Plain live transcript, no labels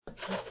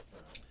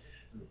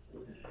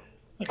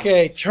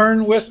Okay,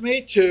 turn with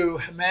me to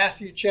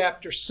Matthew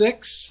chapter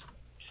 6.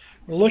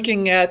 We're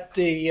looking at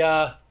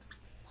the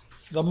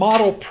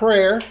model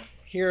prayer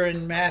here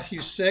in Matthew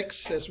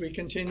 6 as we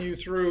continue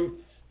through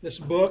this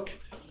book.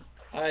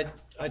 I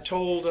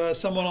told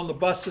someone on the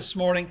bus this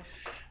morning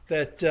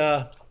that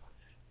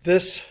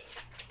this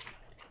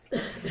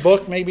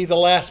book may be the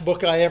last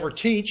book I ever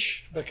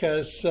teach,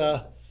 because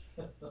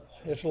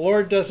if the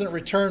Lord doesn't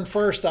return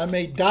first, I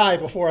may die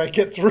before I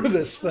get through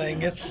this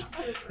thing. It's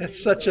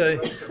such a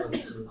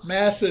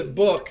massive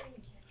book.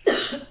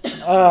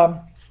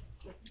 But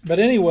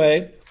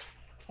anyway,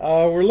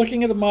 we're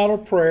looking at the model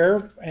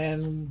prayer,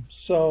 and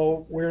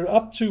so we're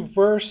up to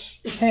verse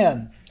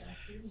 10.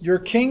 Your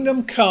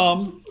kingdom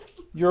come,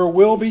 your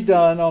will be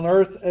done on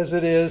earth as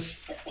it is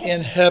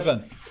in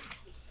heaven.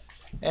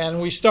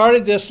 And we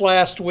started this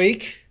last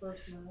week,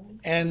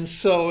 and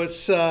so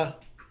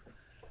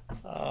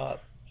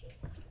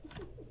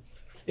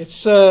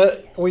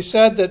we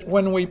said that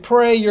when we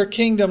pray, your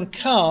kingdom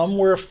come,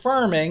 we're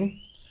affirming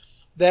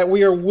that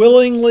we are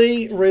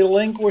willingly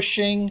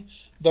relinquishing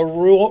the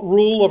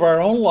rule of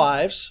our own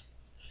lives,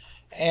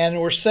 and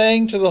we're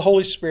saying to the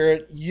Holy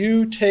Spirit,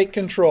 you take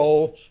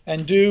control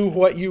and do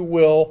what you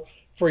will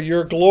for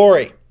your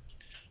glory.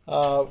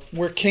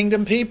 We're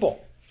kingdom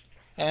people.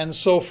 And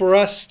so for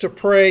us to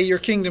pray, your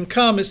kingdom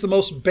come, is the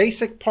most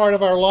basic part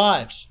of our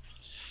lives.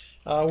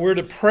 We're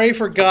to pray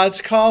for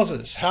God's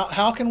causes.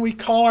 How can we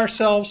call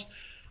ourselves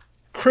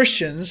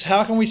Christians?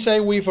 How can we say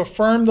we've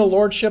affirmed the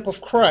Lordship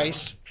of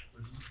Christ?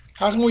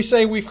 How can we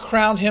say we've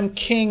crowned Him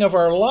King of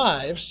our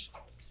lives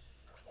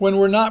when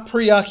we're not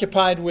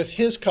preoccupied with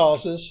His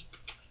causes,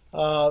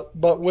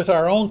 but with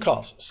our own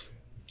causes?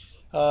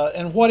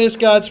 And what is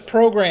God's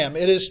program?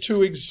 It is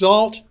to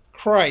exalt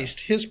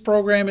Christ. His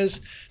program is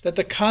that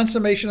the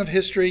consummation of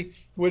history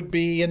would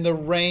be in the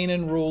reign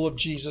and rule of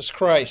Jesus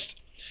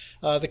Christ.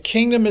 The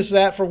kingdom is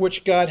that for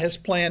which God has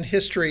planned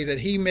history, that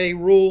He may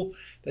rule,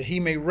 that He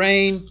may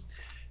reign,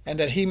 and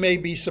that He may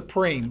be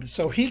supreme.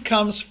 So He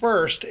comes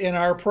first in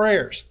our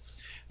prayers.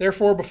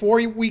 Therefore,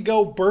 before we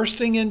go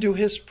bursting into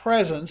His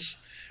presence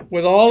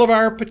with all of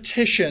our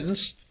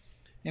petitions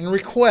and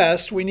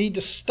requests, we need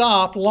to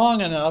stop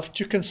long enough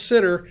to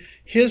consider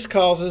His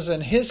causes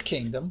and His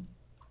kingdom,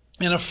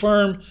 and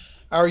affirm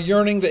our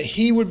yearning that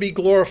He would be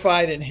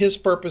glorified in His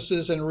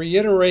purposes, and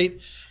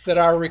reiterate that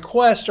our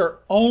requests are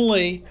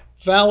only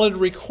valid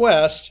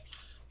requests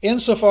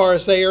insofar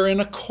as they are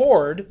in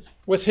accord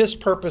with His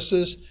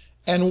purposes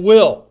and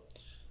will.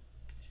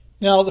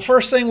 Now, the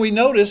first thing we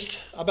noticed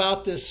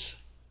about this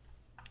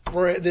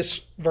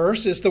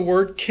verse is the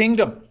word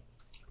kingdom.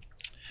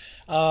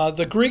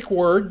 The Greek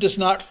word does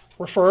not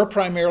refer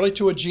primarily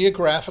to a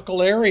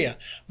geographical area,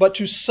 but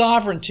to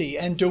sovereignty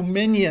and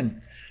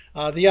dominion.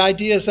 The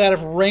idea is that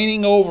of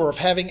reigning over, of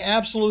having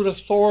absolute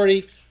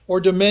authority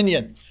or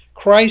dominion.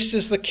 Christ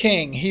is the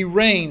king. He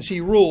reigns, He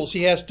rules,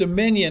 He has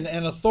dominion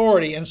and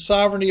authority and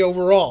sovereignty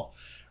over all.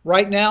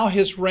 Right now,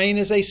 His reign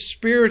is a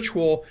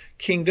spiritual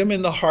kingdom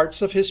in the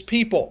hearts of His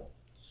people.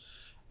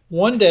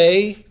 One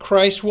day,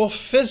 Christ will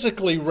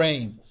physically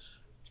reign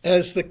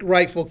as the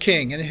rightful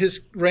king, and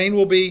His reign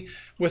will be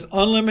with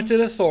unlimited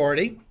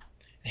authority.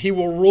 He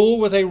will rule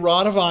with a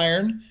rod of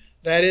iron,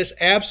 that is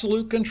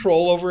absolute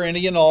control over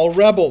any and all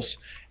rebels.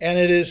 And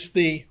it is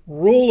the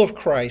rule of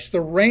Christ,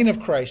 the reign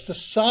of Christ, the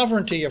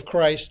sovereignty of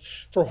Christ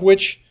for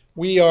which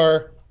we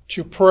are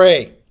to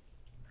pray.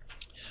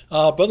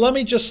 But let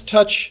me just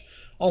touch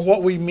on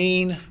what we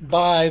mean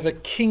by the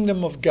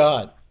kingdom of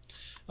God.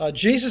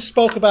 Jesus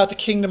spoke about the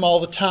kingdom all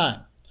the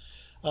time.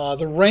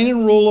 The reign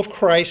and rule of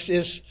Christ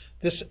is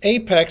this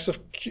apex of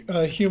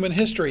human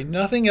history.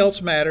 Nothing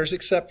else matters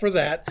except for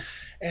that.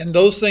 And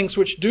those things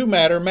which do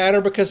matter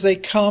because they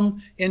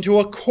come into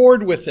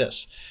accord with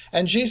this.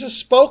 And Jesus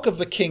spoke of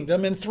the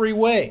kingdom in three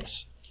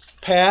ways: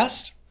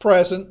 past,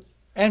 present,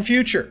 and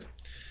future.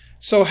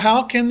 So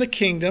how can the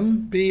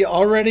kingdom be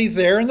already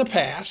there in the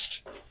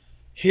past,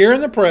 here in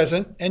the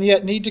present, and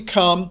yet need to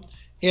come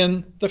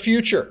in the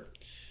future?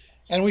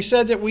 And we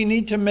said that we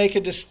need to make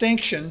a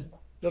distinction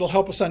that'll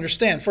help us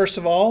understand. First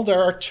of all,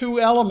 there are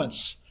two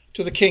elements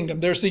to the kingdom.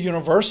 There's the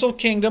universal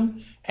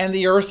kingdom and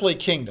the earthly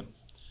kingdom.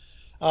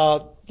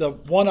 The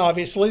one,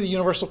 obviously, the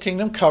universal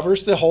kingdom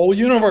covers the whole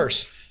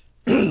universe.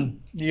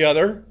 The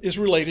other is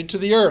related to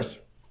the earth.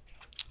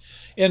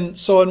 And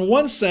so in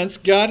one sense,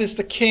 God is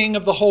the king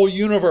of the whole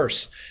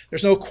universe.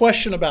 There's no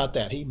question about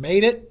that. He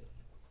made it.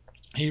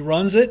 He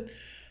runs it.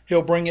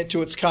 He'll bring it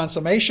to its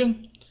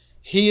consummation.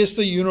 He is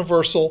the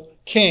universal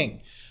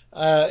king.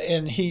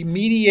 And He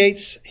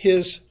mediates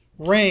His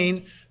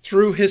reign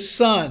through His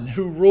Son,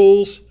 who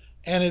rules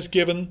and is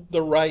given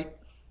the right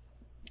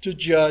to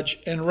judge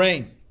and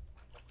reign.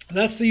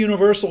 That's the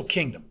universal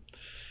kingdom.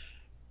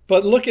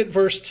 But look at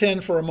verse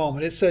 10 for a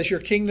moment. It says, your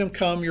kingdom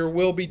come, your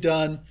will be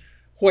done.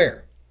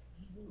 Where?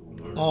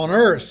 On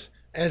earth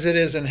as it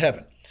is in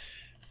heaven.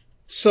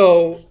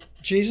 So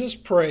Jesus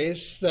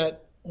prays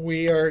that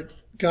we are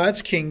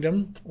God's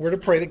kingdom. We're to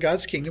pray that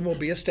God's kingdom will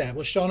be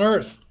established on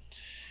earth.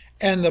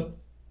 And the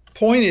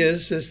point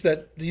is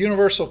that the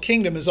universal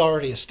kingdom is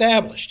already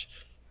established.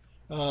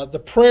 The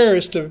prayer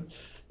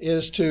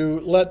is to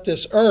let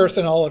this earth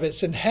and all of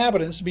its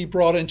inhabitants be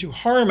brought into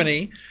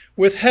harmony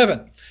with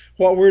heaven.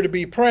 What we're to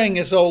be praying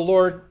is, oh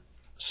Lord,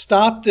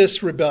 stop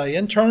this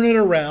rebellion, turn it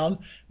around.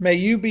 May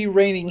you be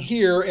reigning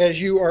here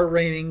as you are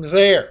reigning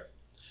there.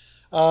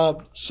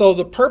 So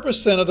the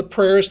purpose then of the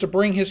prayer is to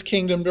bring his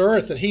kingdom to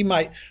earth, that he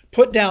might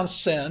put down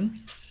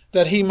sin,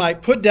 that he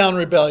might put down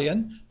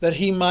rebellion, that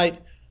he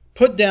might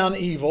put down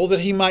evil,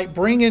 that he might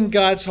bring in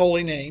God's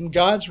holy name,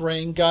 God's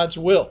reign, God's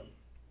will.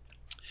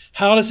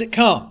 How does it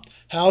come?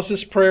 How is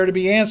this prayer to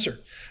be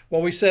answered?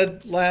 Well, we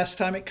said last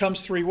time it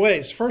comes three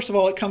ways. First of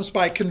all, it comes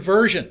by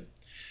conversion.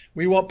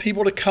 We want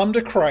people to come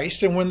to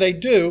Christ, and when they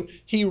do,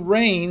 he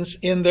reigns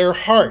in their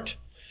heart.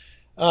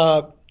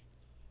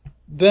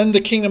 Then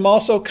the kingdom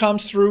also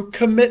comes through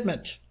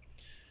commitment.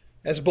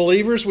 As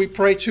believers, we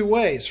pray two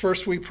ways.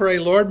 First, we pray,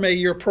 Lord, may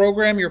your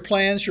program, your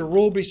plans, your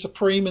rule be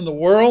supreme in the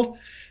world.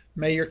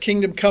 May your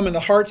kingdom come in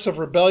the hearts of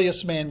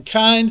rebellious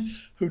mankind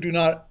who do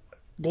not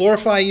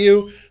glorify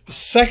you.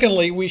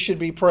 Secondly, we should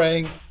be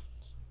praying,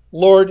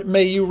 Lord,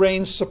 may you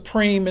reign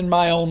supreme in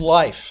my own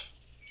life.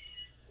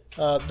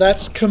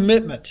 That's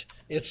commitment.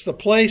 It's the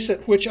place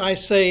at which I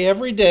say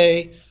every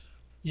day,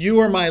 you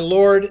are my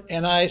Lord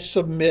and I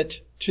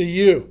submit to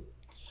you.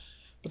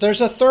 But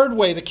there's a third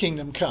way the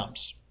kingdom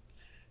comes,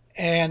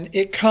 and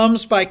it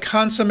comes by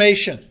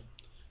consummation.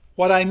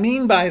 What I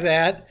mean by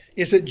that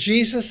is that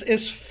Jesus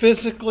is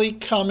physically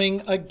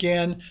coming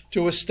again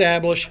to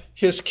establish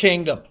his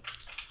kingdom.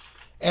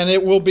 And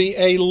it will be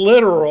a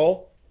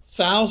literal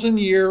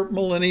 1,000-year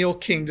millennial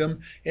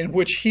kingdom in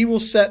which he will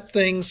set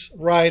things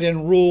right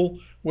and rule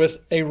with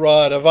a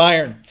rod of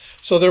iron.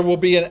 So there will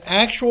be an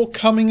actual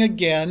coming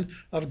again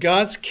of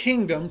God's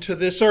kingdom to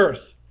this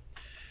earth.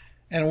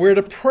 And we're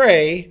to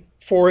pray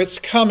for its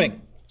coming.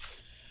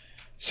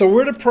 So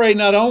we're to pray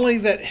not only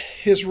that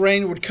his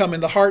reign would come in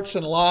the hearts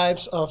and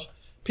lives of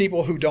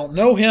people who don't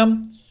know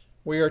him,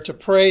 we are to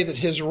pray that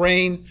his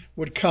reign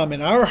would come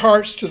in our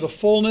hearts to the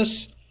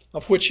fullness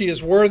of which he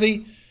is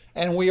worthy,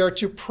 and we are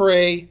to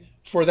pray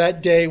for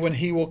that day when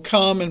he will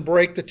come and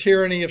break the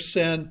tyranny of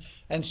sin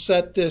and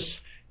set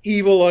this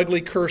evil,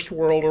 ugly, cursed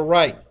world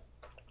aright.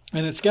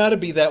 And it's got to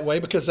be that way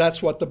because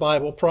that's what the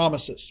Bible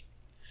promises.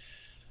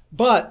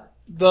 But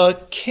the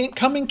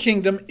coming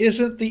kingdom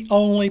isn't the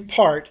only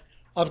part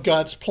of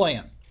God's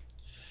plan.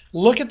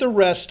 Look at the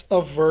rest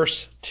of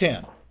verse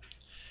 10.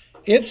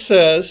 It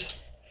says,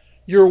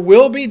 your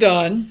will be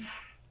done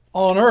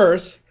on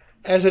earth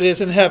as it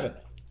is in heaven.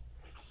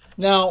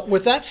 Now,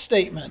 with that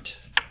statement,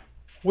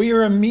 we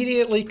are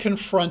immediately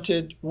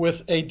confronted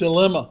with a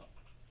dilemma.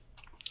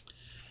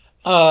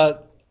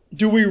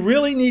 Do we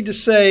really need to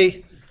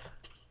say,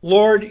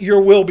 Lord,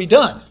 your will be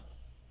done?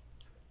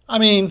 I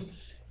mean,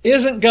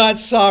 isn't God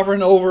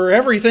sovereign over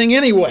everything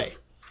anyway?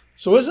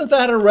 So isn't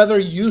that a rather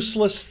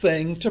useless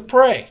thing to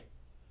pray?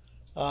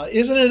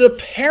 Isn't it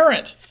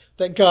apparent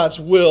that God's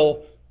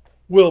will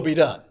be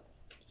done?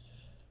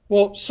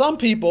 Well, some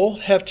people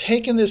have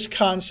taken this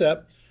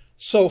concept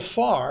so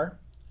far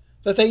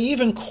that they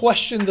even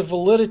question the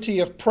validity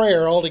of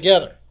prayer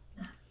altogether.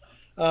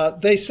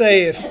 They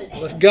say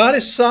if God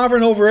is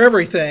sovereign over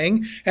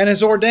everything and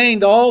has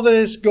ordained all that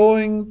is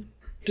going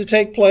to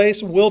take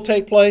place and will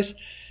take place,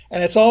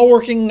 and it's all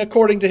working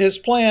according to his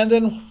plan,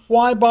 then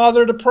why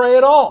bother to pray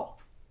at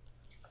all?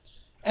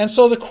 And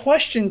so the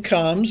question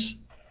comes,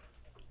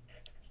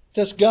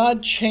 does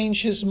God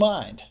change his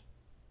mind?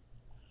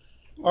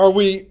 Are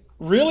we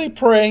really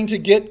praying to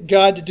get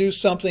God to do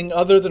something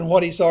other than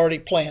what he's already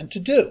planned to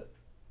do?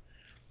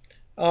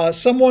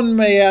 Someone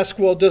may ask,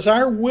 well, does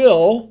our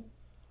will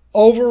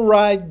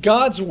override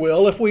God's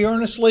will if we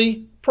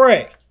earnestly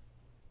pray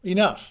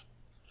enough?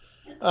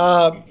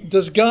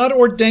 Does God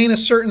ordain a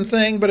certain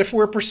thing, but if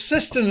we're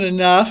persistent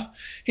enough,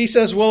 he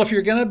says, well, if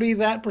you're going to be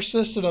that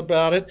persistent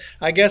about it,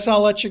 I guess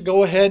I'll let you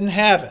go ahead and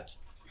have it.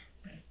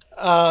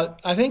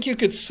 I think you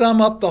could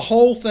sum up the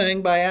whole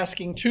thing by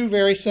asking two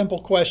very simple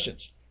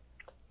questions.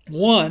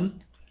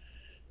 One,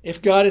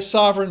 if God is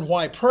sovereign,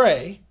 why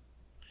pray?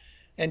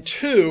 And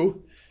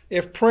two,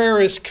 if prayer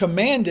is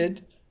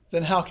commanded,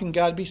 then how can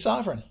God be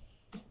sovereign?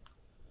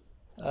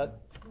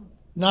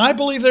 Now, I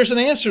believe there's an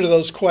answer to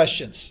those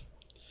questions,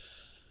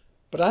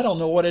 but I don't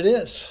know what it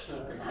is.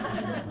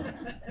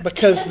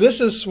 Because this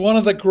is one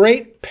of the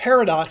great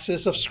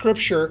paradoxes of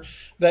Scripture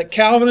that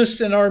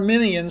Calvinists and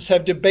Arminians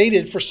have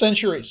debated for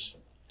centuries.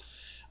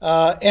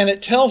 And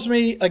it tells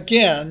me,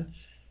 again,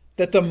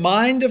 that the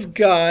mind of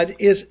God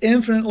is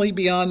infinitely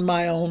beyond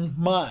my own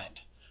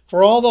mind.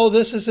 For although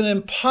this is an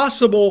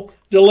impossible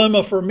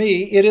dilemma for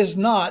me, it is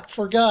not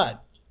for God.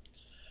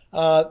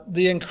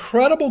 The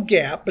incredible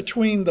gap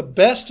between the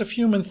best of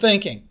human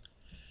thinking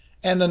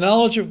and the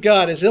knowledge of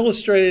God is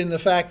illustrated in the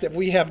fact that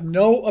we have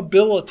no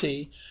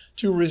ability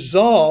to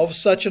resolve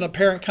such an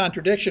apparent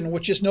contradiction,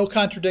 which is no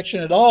contradiction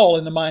at all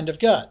in the mind of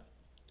God.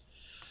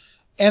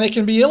 And it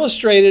can be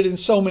illustrated in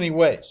so many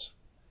ways.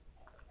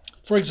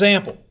 For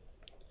example,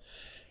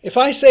 if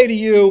I say to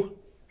you,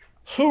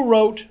 who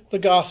wrote the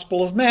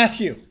Gospel of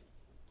Matthew?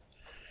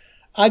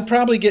 I'd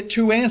probably get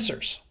two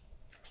answers.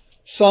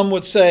 Some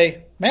would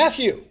say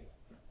Matthew,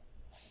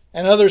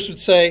 and others would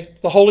say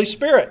the Holy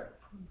Spirit.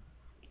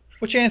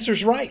 Which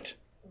answer's right?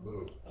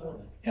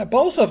 Yeah,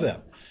 both of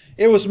them.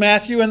 It was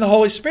Matthew and the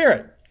Holy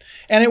Spirit.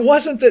 And it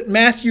wasn't that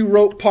Matthew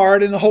wrote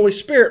part and the Holy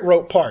Spirit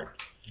wrote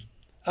part.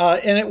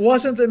 And it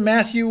wasn't that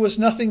Matthew was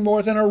nothing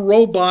more than a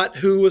robot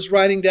who was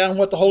writing down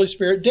what the Holy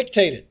Spirit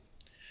dictated.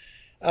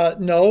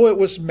 No, it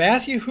was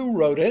Matthew who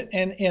wrote it,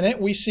 and in it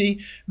we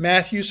see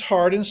Matthew's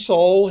heart and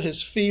soul,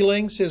 his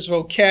feelings, his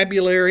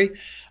vocabulary.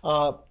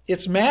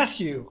 It's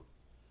Matthew,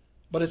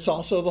 but it's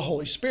also the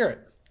Holy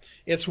Spirit.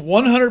 It's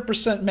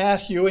 100%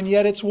 Matthew, and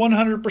yet it's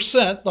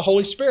 100% the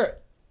Holy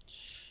Spirit.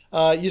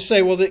 You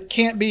say, well, it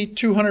can't be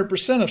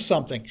 200% of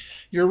something.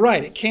 You're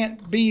right. It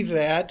can't be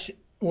that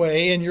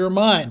way in your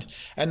mind.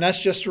 And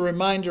that's just a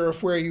reminder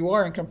of where you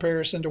are in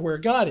comparison to where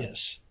God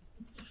is.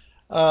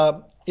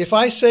 If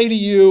I say to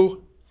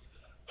you,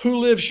 who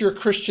lives your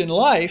Christian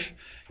life?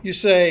 You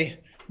say,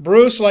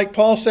 Bruce, like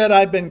Paul said,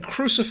 I've been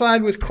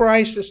crucified with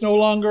Christ. It's no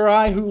longer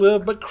I who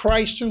live, but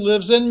Christ who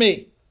lives in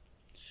me.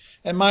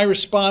 And my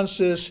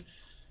response is,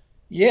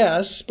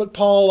 yes, but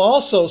Paul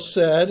also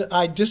said,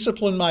 I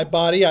discipline my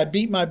body, I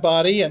beat my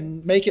body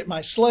and make it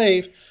my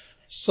slave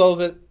so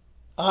that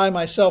I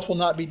myself will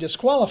not be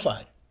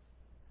disqualified.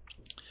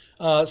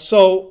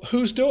 So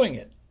who's doing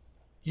it?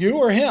 You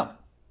or him?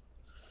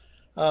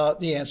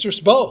 The answer is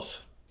both.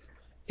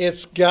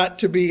 It's got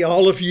to be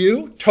all of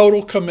you,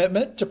 total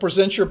commitment to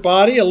present your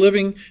body a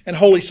living and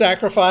holy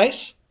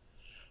sacrifice,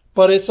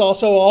 but it's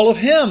also all of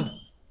him.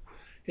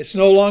 It's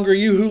no longer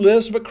you who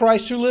lives, but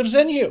Christ who lives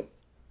in you.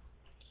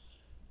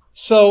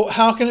 So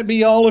how can it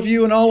be all of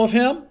you and all of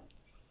him?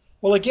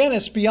 Well, again,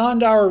 it's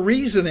beyond our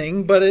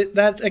reasoning, but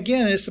that,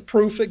 again, is the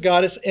proof that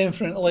God is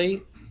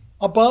infinitely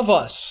above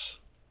us.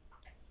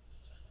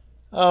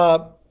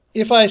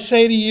 If I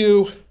say to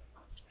you,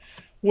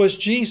 was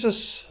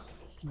Jesus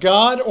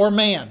God or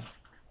man?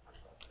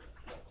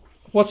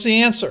 What's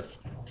the answer?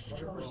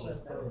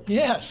 100%.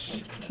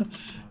 Yes.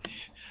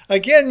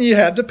 Again, you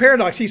have the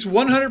paradox. He's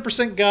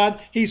 100% God.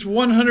 He's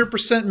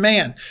 100%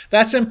 man.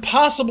 That's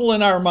impossible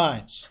in our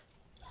minds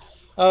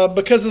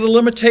because of the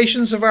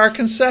limitations of our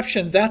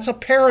conception. That's a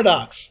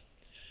paradox.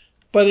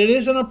 But it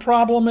isn't a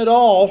problem at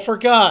all for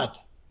God.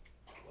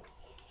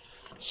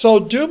 So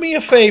do me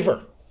a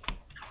favor.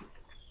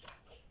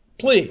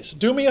 Please,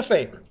 do me a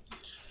favor.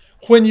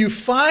 When you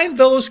find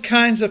those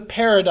kinds of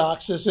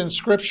paradoxes in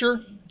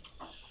Scripture,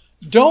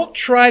 don't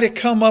try to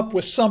come up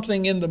with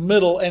something in the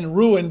middle and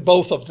ruin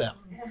both of them.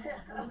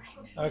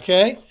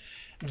 Okay?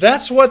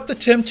 That's what the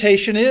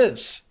temptation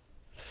is.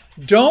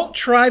 Don't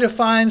try to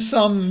find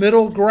some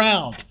middle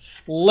ground.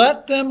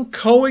 Let them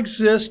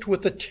coexist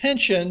with the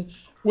tension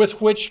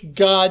with which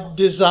God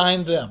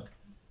designed them.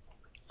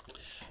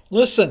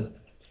 Listen,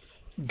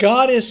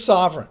 God is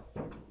sovereign.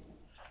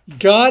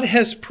 God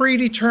has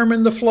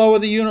predetermined the flow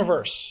of the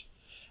universe.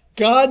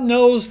 God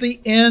knows the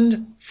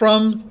end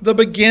from the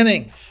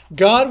beginning.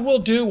 God will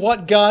do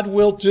what God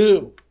will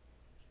do.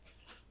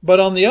 But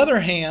on the other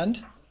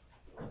hand,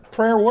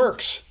 prayer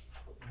works.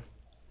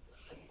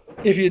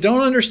 If you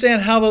don't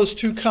understand how those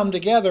two come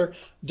together,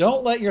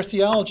 don't let your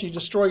theology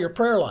destroy your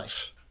prayer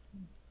life.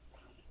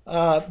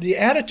 The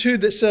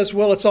attitude that says,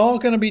 well, it's all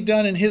going to be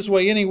done in His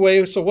way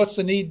anyway, so what's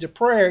the need to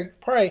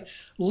pray,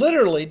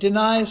 literally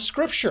denies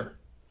Scripture.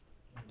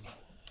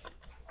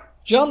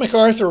 John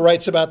MacArthur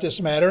writes about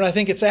this matter, and I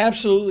think it's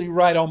absolutely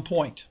right on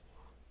point.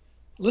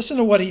 Listen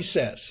to what he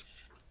says.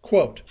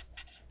 Quote,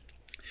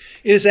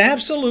 "It is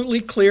absolutely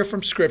clear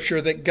from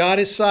Scripture that God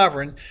is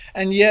sovereign,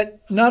 and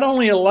yet not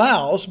only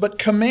allows, but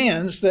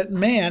commands that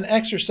man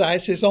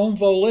exercise his own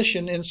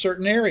volition in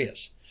certain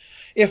areas.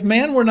 If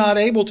man were not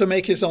able to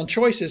make his own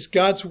choices,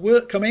 God's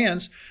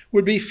commands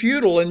would be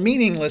futile and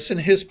meaningless,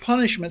 and his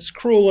punishments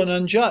cruel and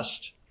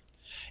unjust.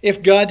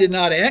 If God did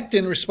not act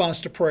in response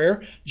to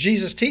prayer,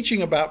 Jesus'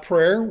 teaching about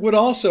prayer would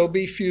also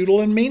be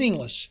futile and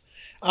meaningless.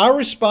 Our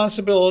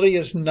responsibility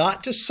is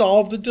not to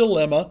solve the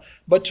dilemma,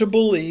 but to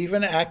believe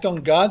and act on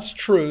God's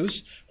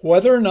truths,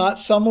 whether or not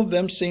some of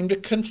them seem to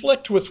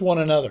conflict with one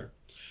another.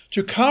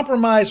 To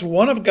compromise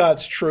one of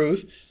God's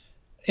truth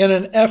in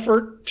an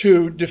effort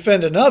to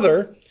defend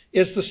another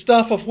is the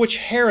stuff of which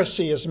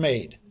heresy is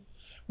made.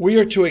 We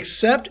are to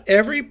accept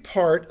every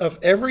part of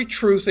every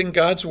truth in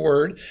God's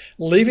Word,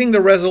 leaving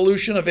the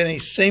resolution of any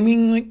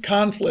seeming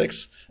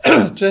conflicts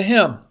to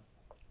Him.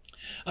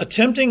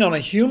 Attempting on a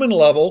human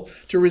level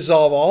to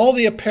resolve all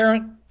the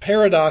apparent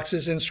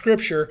paradoxes in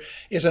Scripture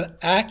is an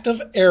act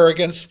of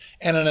arrogance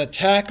and an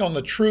attack on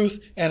the truth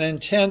and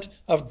intent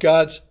of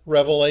God's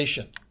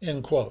revelation."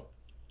 End quote.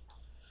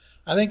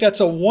 I think that's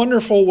a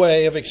wonderful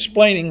way of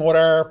explaining what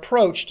our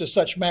approach to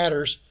such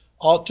matters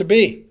ought to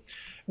be.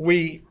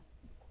 We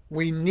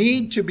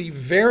need to be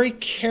very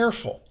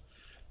careful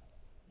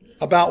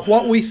about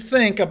what we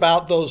think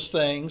about those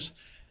things,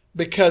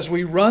 because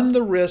we run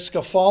the risk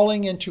of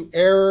falling into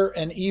error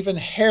and even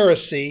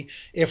heresy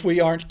if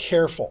we aren't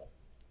careful.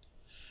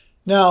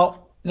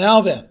 Now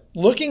then,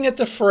 looking at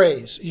the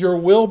phrase, "your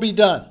will be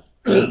done,"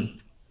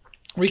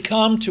 we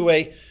come to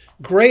a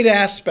great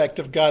aspect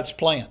of God's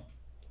plan.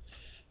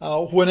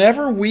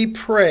 Whenever we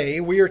pray,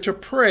 we are to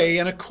pray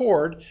in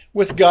accord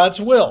with God's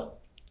will.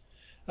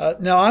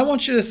 Now, I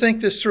want you to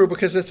think this through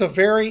because it's a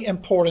very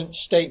important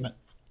statement.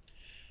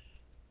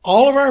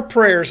 All of our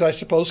prayers, I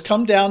suppose,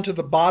 come down to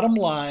the bottom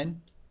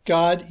line,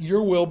 God,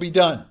 your will be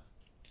done.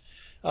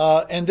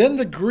 And then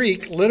the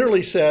Greek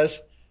literally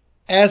says,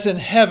 as in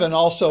heaven,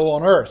 also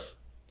on earth.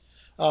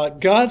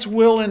 God's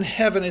will in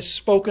heaven is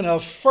spoken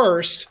of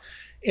first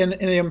in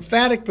an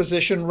emphatic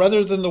position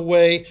rather than the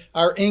way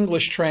our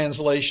English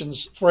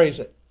translations phrase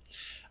it.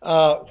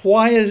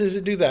 Why does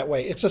it do that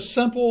way? It's a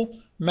simple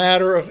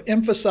matter of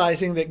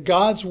emphasizing that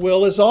God's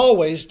will is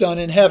always done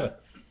in heaven.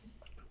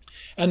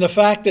 And the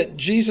fact that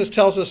Jesus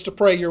tells us to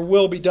pray, your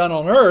will be done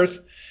on earth,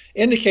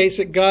 indicates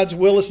that God's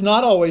will is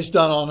not always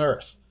done on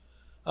earth.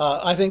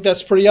 I think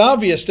that's pretty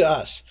obvious to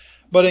us.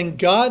 But in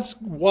God's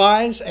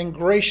wise and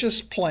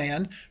gracious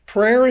plan,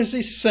 prayer is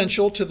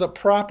essential to the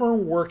proper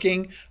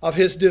working of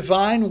his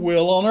divine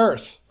will on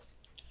earth.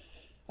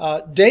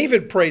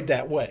 David prayed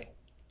that way.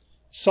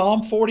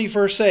 Psalm 40,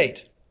 verse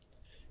 8.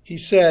 He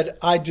said,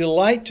 I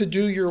delight to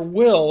do your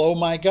will, O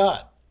my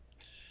God.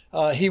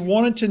 He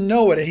wanted to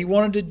know it. He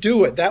wanted to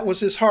do it. That was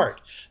his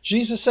heart.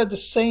 Jesus said the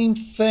same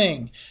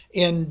thing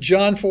in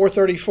John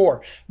 4:34.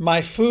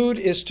 My food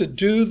is to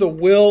do the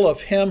will of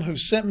him who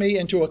sent me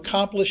and to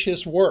accomplish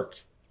his work.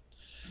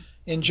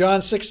 In John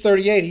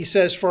 6:38, he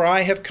says, for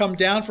I have come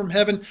down from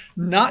heaven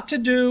not to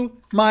do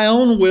my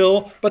own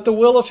will, but the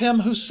will of him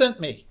who sent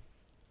me.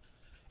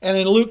 And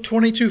in Luke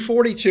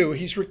 22:42,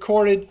 he's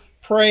recorded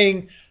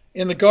praying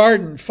in the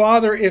garden,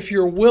 Father, if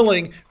you're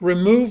willing,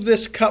 remove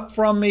this cup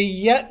from me,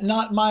 yet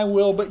not my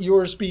will, but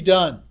yours be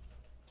done.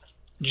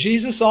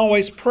 Jesus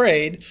always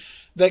prayed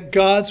that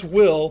God's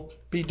will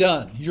be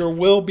done. Your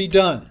will be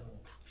done.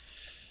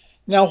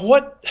 Now,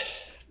 what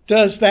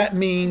does that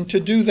mean to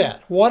do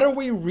that? What are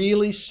we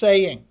really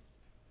saying?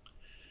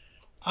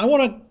 I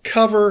want to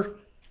cover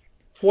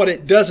what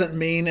it doesn't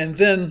mean and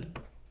then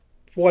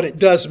what it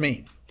does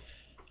mean.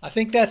 I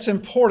think that's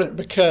important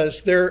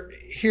because there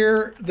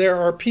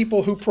are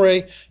people who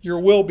pray, your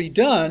will be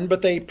done,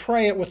 but they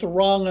pray it with the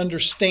wrong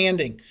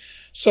understanding.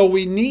 So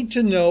we need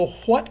to know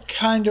what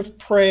kind of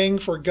praying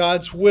for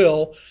God's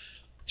will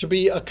to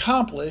be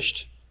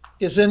accomplished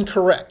is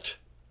incorrect.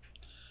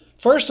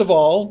 First of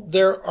all,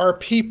 there are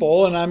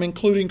people, and I'm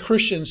including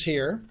Christians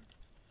here,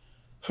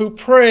 who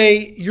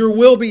pray, your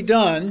will be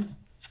done,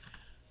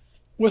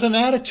 with an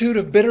attitude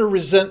of bitter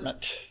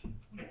resentment.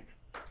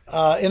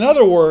 In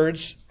other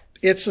words,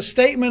 it's a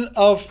statement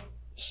of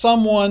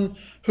someone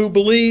who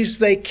believes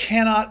they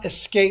cannot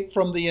escape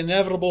from the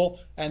inevitable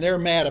and they're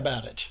mad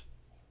about it.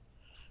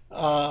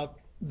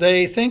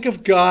 They think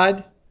of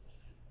God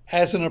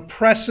as an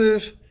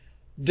oppressive,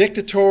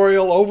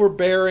 dictatorial,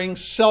 overbearing,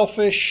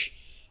 selfish,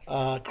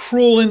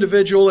 cruel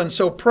individual, and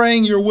so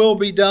praying your will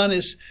be done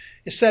is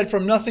said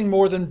from nothing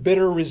more than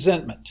bitter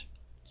resentment.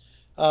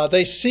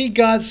 They see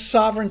God's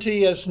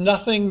sovereignty as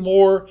nothing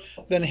more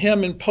than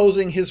him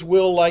imposing his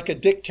will like a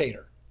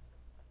dictator.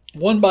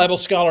 One Bible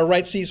scholar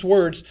writes these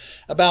words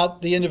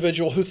about the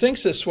individual who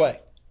thinks this way.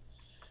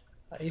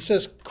 He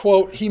says,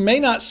 quote, he may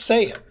not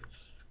say it,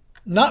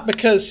 not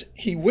because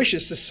he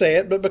wishes to say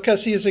it, but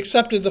because he has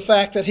accepted the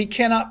fact that he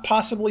cannot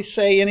possibly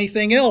say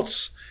anything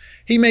else.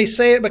 He may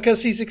say it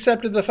because he's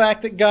accepted the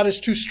fact that God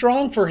is too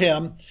strong for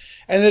him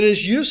and that it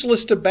is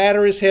useless to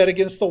batter his head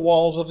against the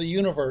walls of the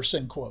universe,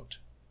 end quote.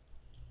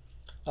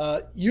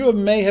 You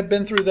may have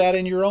been through that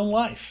in your own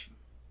life.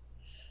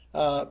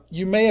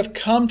 You may have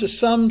come to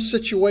some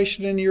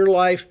situation in your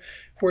life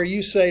where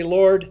you say,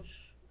 Lord,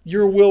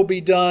 your will be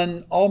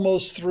done,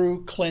 almost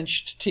through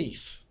clenched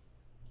teeth.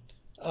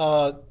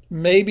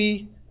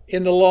 Maybe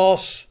in the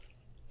loss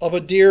of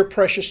a dear,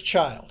 precious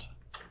child.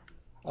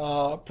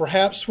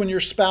 Perhaps when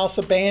your spouse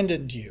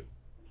abandoned you.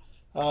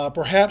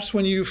 Perhaps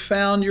when you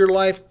found your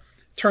life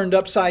turned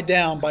upside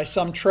down by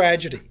some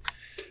tragedy.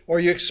 Or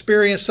you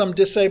experienced some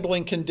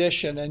disabling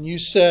condition and you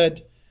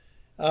said,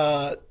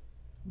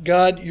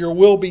 God, your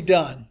will be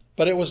done.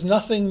 But it was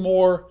nothing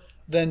more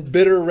than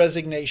bitter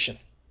resignation.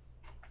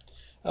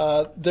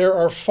 There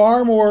are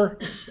far more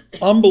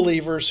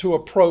unbelievers who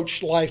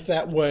approach life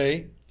that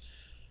way,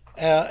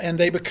 and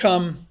they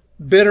become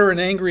bitter and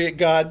angry at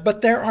God.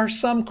 But there are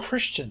some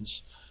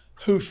Christians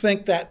who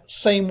think that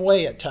same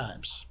way at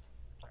times.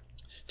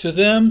 To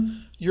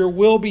them, your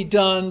will be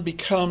done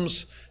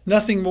becomes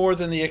nothing more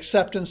than the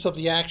acceptance of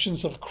the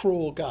actions of a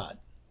cruel God.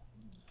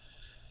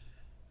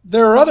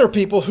 There are other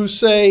people who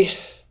say,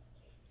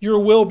 your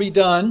will be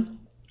done,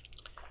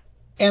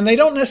 and they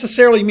don't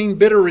necessarily mean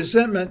bitter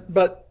resentment,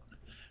 but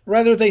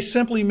rather they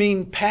simply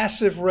mean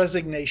passive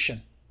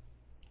resignation.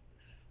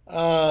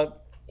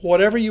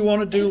 Whatever you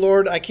want to do,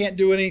 Lord, I can't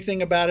do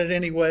anything about it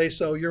anyway,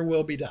 so your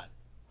will be done.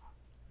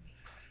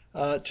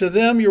 To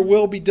them, your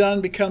will be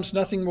done becomes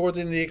nothing more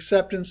than the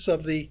acceptance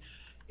of the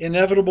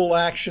inevitable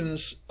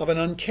actions of an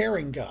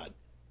uncaring God.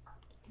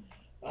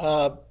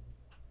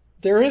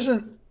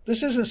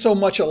 This isn't so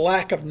much a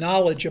lack of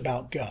knowledge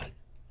about God.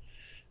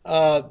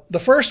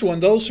 The first one,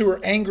 those who are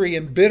angry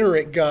and bitter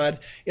at God,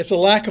 it's a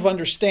lack of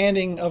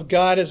understanding of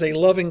God as a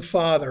loving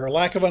Father, a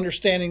lack of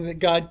understanding that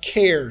God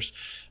cares,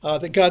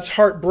 that God's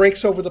heart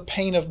breaks over the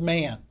pain of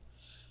man,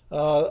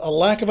 a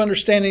lack of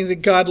understanding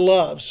that God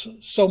loves,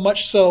 so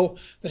much so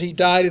that he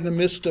died in the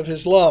midst of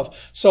his love.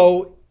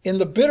 So in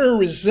the bitter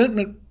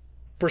resentment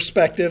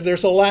perspective,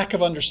 there's a lack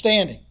of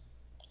understanding.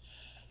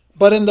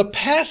 But in the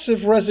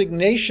passive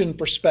resignation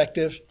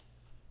perspective,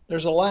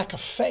 there's a lack of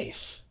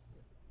faith.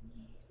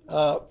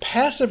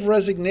 Passive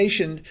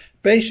resignation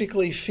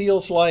basically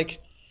feels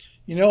like,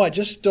 I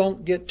just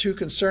don't get too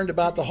concerned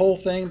about the whole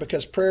thing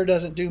because prayer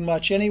doesn't do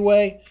much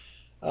anyway.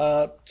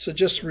 So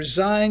just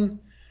resign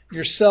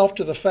yourself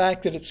to the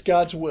fact that it's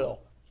God's will.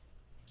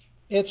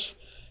 It's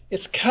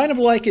kind of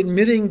like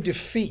admitting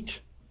defeat,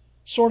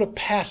 sort of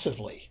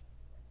passively.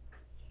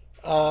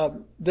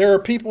 There are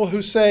people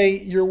who say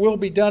your will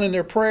be done in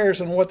their prayers,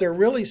 and what they're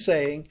really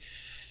saying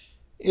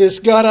is,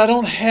 God, I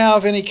don't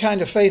have any kind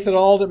of faith at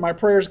all that my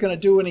prayer is going to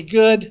do any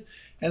good,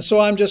 and so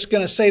I'm just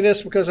going to say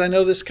this because I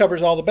know this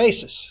covers all the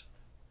bases.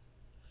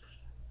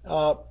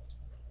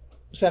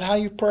 Is that how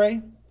you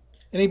pray?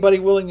 Anybody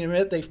willing to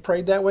admit they've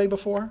prayed that way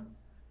before?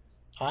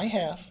 I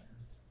have.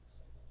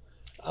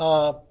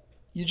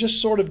 You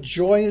just sort of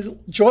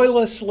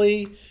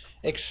joylessly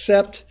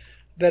accept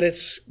that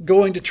it's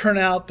going to turn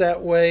out that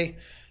way,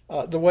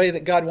 the way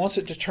that God wants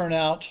it to turn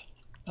out.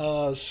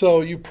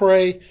 So you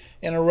pray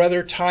in a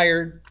rather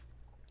tired,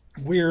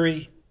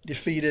 weary,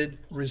 defeated,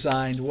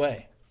 resigned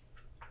way.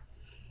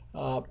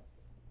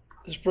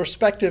 This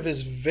perspective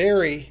is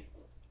very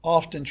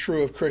often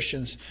true of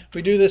Christians.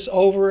 We do this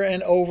over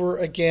and over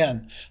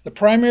again. The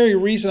primary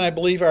reason I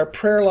believe our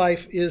prayer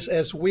life is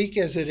as weak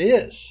as it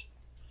is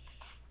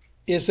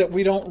that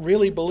we don't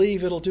really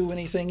believe it'll do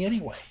anything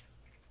anyway.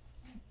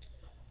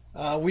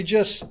 We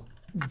just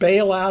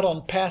bail out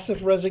on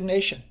passive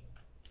resignation.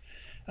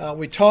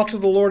 We talk to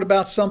the Lord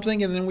about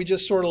something and then we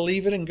just sort of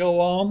leave it and go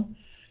on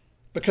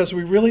because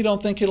we really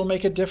don't think it'll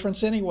make a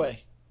difference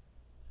anyway.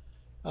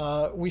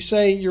 We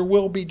say your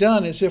will be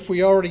done as if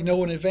we already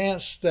know in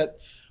advance that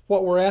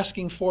what we're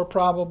asking for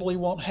probably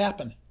won't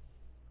happen.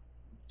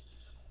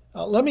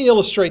 Let me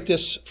illustrate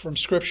this from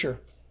Scripture.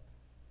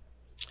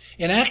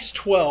 In Acts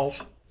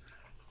 12,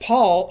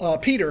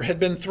 Peter had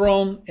been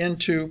thrown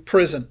into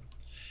prison,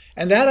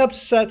 and that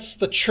upsets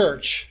the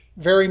church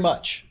very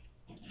much.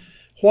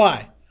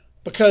 Why?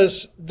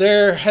 Because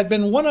there had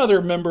been one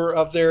other member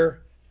of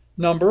their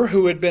number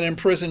who had been in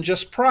prison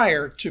just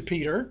prior to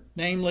Peter,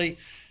 namely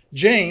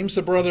James,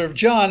 the brother of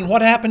John.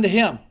 What happened to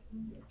him?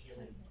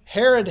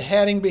 Herod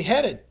had him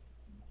beheaded.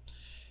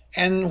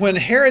 And when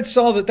Herod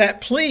saw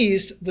that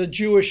pleased the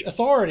Jewish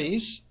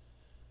authorities,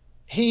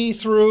 he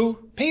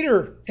threw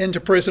Peter into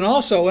prison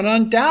also, and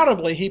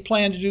undoubtedly he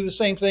planned to do the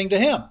same thing to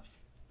him.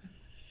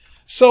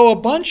 So a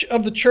bunch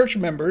of the church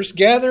members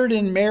gathered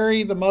in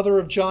Mary, the mother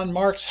of John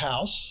Mark's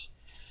house,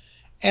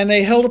 and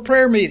they held a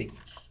prayer meeting.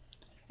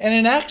 And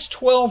in Acts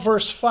 12,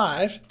 verse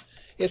 5,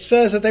 it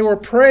says that they were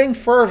praying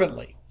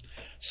fervently.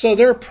 So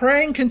they're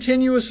praying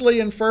continuously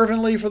and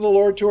fervently for the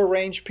Lord to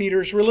arrange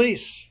Peter's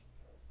release.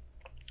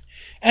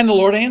 And the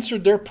Lord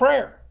answered their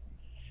prayer.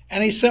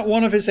 And he sent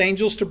one of his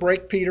angels to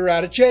break Peter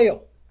out of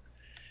jail.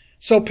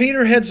 So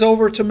Peter heads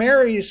over to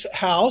Mary's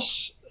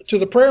house to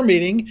the prayer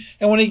meeting.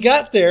 And when he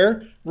got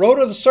there,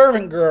 Rhoda, the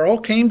servant girl,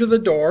 came to the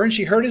door and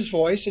she heard his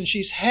voice and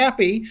she's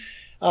happy.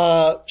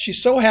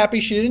 She's so happy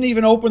she didn't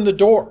even open the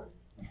door.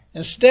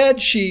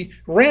 Instead, she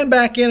ran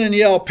back in and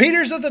yelled,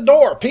 "Peter's at the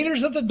door!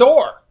 Peter's at the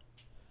door!"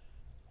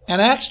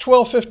 And Acts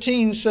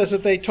 12:15 says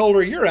that they told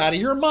her, "You're out of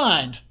your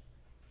mind."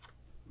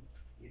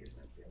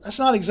 That's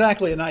not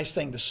exactly a nice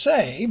thing to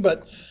say,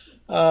 but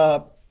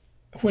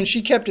when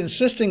she kept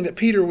insisting that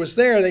Peter was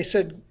there, they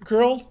said,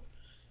 "Girl,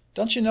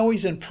 don't you know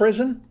he's in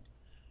prison?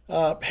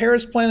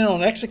 Herod's planning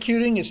on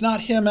executing. It's not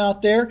him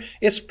out there.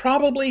 It's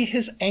probably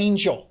his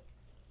angel."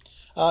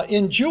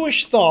 In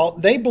Jewish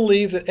thought, they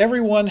believed that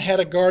everyone had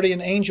a guardian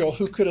angel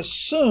who could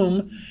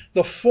assume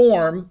the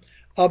form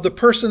of the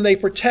person they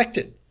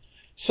protected.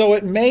 So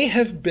it may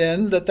have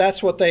been that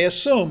that's what they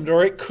assumed,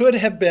 or it could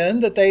have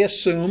been that they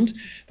assumed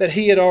that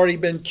he had already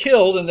been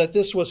killed and that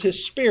this was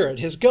his spirit,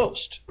 his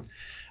ghost.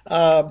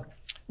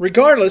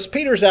 Regardless,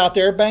 Peter's out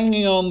there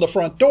banging on the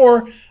front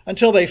door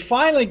until they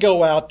finally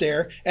go out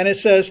there, and it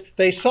says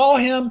they saw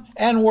him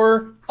and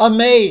were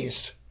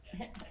amazed.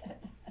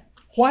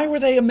 Why were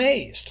they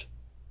amazed?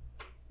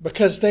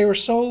 Because they were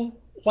so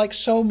like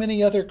so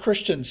many other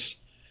Christians,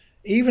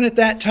 even at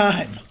that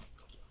time,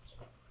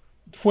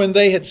 when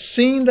they had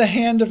seen the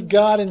hand of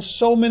God in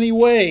so many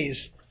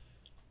ways,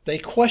 they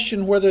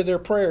questioned whether their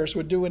prayers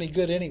would do any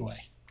good anyway.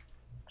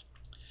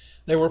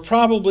 They were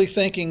probably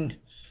thinking,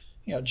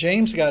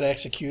 James got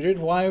executed.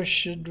 Why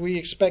should we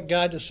expect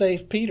God to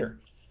save Peter?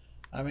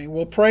 I mean,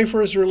 we'll pray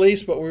for his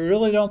release, but we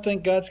really don't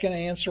think God's going to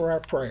answer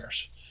our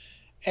prayers.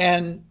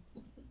 And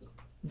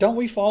don't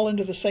we fall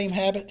into the same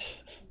habit?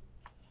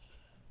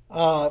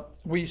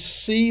 We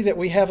see that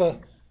we have a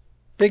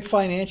big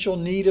financial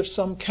need of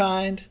some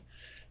kind,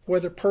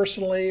 whether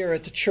personally or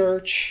at the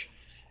church,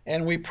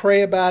 and we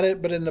pray about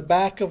it, but in the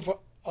back of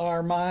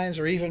our minds,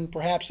 or even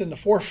perhaps in the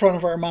forefront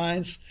of our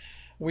minds,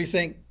 we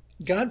think,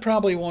 God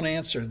probably won't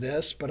answer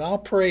this, but I'll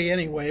pray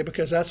anyway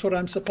because that's what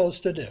I'm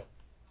supposed to do.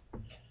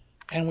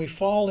 And we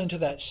fall into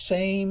that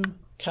same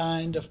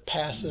kind of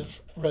passive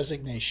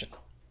resignation.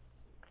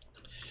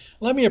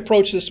 Let me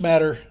approach this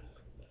matter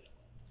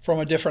from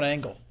a different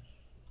angle.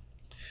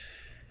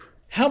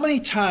 How many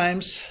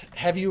times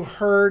have you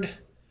heard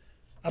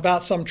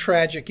about some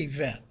tragic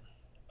event?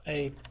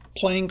 A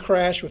plane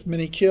crash with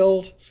many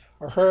killed,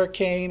 or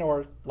hurricane,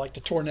 or like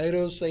the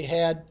tornadoes they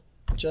had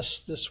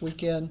just this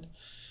weekend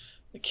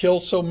that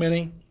killed so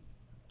many.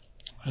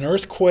 An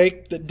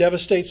earthquake that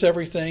devastates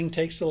everything,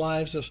 takes the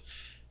lives of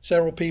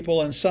several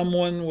people, and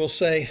someone will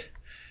say,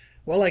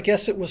 well, I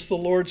guess it was the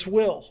Lord's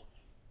will.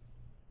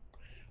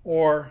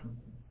 Or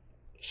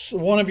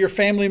one of your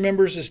family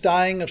members is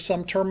dying of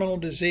some terminal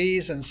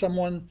disease, and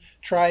someone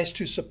tries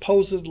to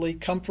supposedly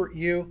comfort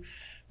you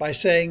by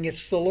saying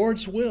it's the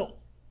Lord's will.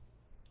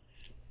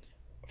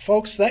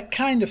 Folks, that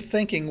kind of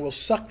thinking will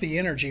suck the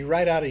energy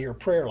right out of your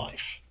prayer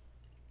life.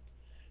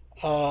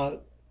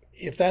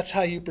 If that's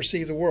how you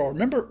perceive the world.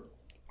 Remember,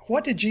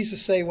 what did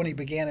Jesus say when he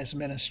began his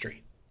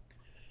ministry?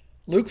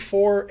 Luke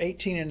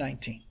 4:18 and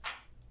 19.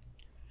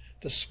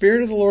 The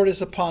Spirit of the Lord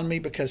is upon me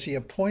because he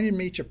appointed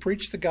me to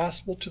preach the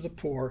gospel to the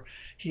poor.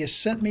 He has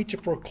sent me to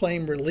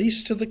proclaim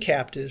release to the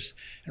captives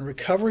and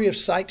recovery of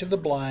sight to the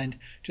blind,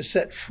 to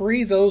set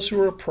free those who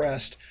are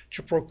oppressed,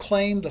 to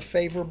proclaim the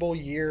favorable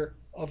year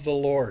of the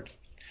Lord.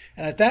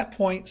 And at that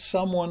point,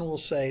 someone will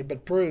say,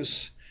 but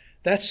Bruce,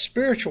 that's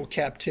spiritual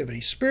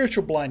captivity,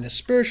 spiritual blindness,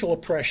 spiritual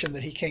oppression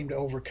that he came to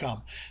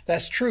overcome.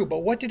 That's true, but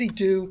what did he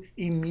do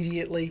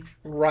immediately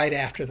right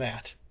after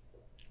that?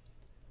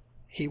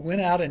 He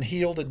went out and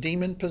healed a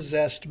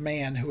demon-possessed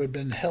man who had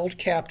been held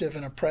captive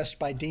and oppressed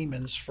by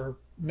demons for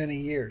many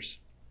years.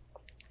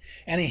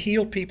 And he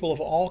healed people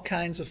of all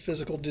kinds of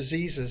physical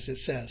diseases, it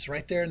says,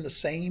 right there in the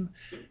same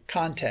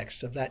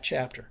context of that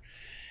chapter.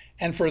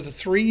 And for the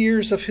 3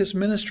 years of his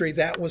ministry,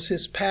 that was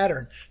his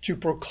pattern, to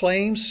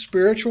proclaim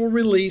spiritual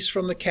release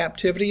from the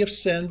captivity of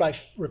sin by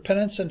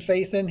repentance and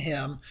faith in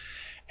him,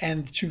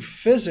 and to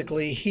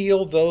physically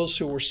heal those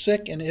who were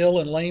sick and ill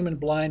and lame and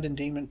blind and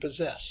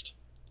demon-possessed.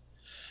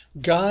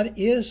 God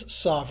is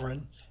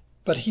sovereign,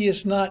 but he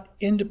is not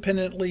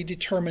independently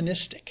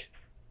deterministic.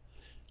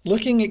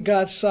 Looking at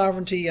God's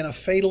sovereignty in a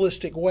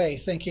fatalistic way,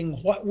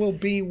 thinking what will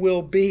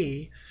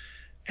be,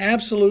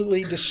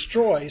 absolutely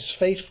destroys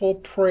faithful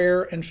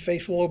prayer and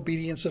faithful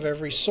obedience of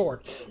every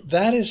sort.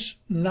 That is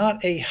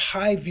not a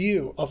high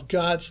view of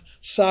God's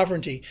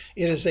sovereignty.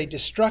 It is a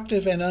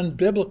destructive and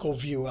unbiblical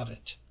view of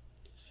it.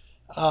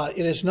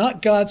 It is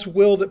not God's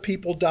will that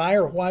people die,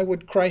 or why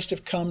would Christ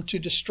have come to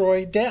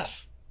destroy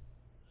death?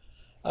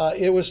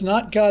 It was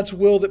not God's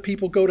will that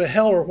people go to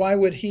hell, or why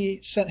would he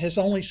send his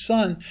only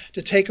Son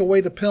to take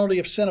away the penalty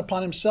of sin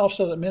upon himself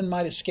so that men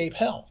might escape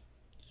hell?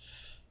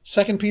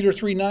 2 Peter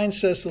 3:9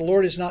 says, the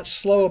Lord is not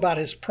slow about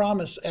his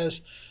promise, as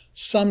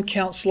some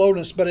count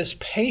slowness, but is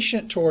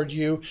patient toward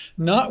you,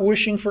 not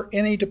wishing for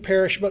any to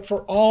perish, but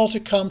for all to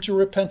come to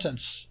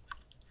repentance.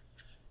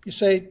 You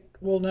say,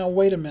 well, now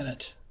wait a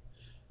minute.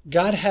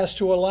 God has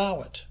to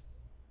allow it.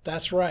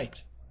 That's right.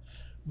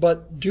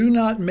 But do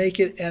not make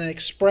it an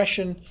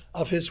expression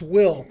of his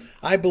will.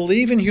 I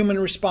believe in human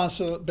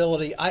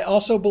responsibility. I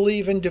also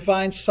believe in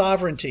divine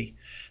sovereignty.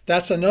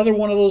 That's another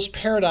one of those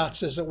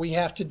paradoxes that we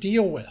have to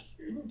deal with.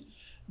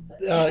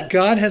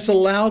 God has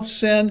allowed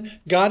sin.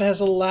 God has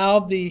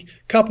allowed the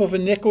cup of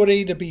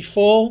iniquity to be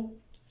full,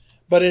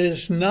 but it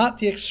is not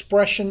the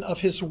expression of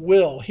his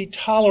will. He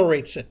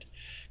tolerates it.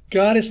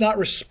 God is not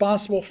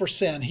responsible for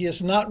sin. He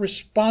is not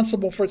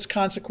responsible for its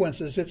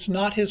consequences. It's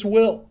not his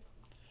will.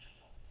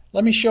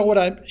 Let me show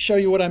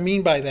you what I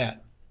mean by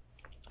that.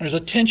 There's a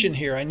tension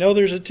here. I know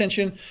there's a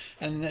tension,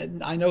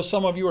 and I know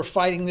some of you are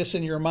fighting this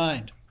in your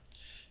mind.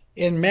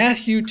 In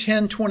Matthew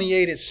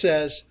 10:28 it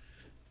says,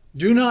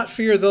 do not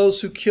fear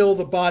those who kill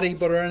the body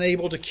but are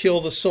unable to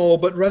kill the soul,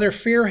 but rather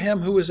fear him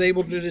who is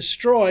able to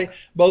destroy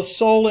both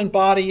soul and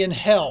body in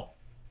hell.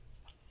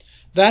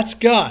 That's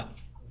God.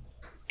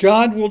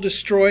 God will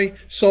destroy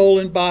soul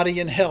and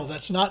body in hell.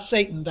 That's not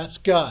Satan, that's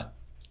God.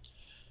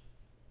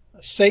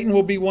 Satan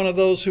will be one of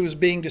those who is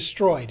being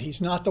destroyed.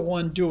 He's not the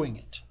one doing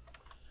it.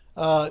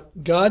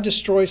 God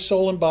destroys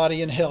soul and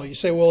body in hell. You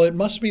say, well, it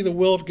must be the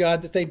will of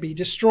God that they be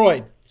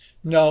destroyed.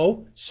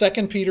 No,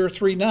 2 Peter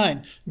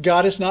 3:9.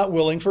 God is not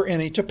willing for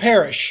any to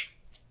perish.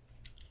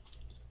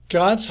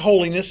 God's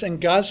holiness and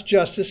God's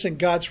justice and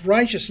God's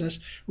righteousness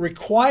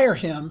require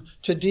him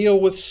to deal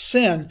with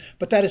sin,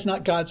 but that is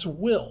not God's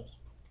will.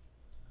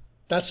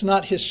 That's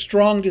not his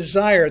strong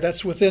desire.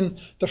 That's within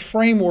the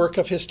framework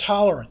of his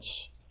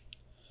tolerance.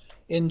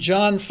 In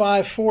John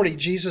 5:40,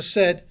 Jesus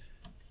said,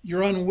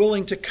 you're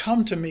unwilling to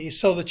come to me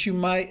so that you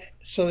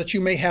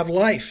may have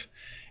life.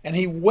 And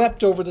he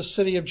wept over the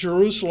city of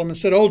Jerusalem and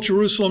said, oh,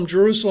 Jerusalem,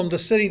 Jerusalem, the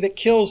city that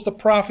kills the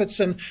prophets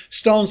and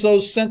stones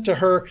those sent to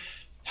her.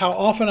 How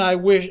often I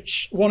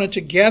wanted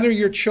to gather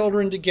your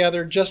children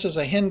together just as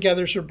a hen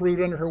gathers her brood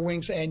under her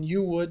wings, and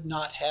you would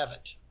not have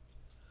it.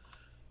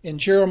 In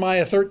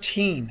Jeremiah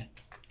 13,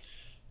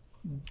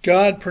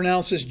 God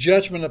pronounces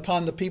judgment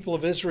upon the people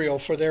of Israel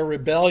for their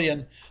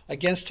rebellion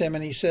against him,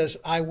 and he says,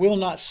 I will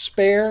not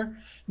spare,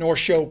 nor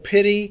show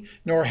pity,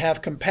 nor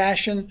have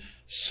compassion,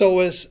 so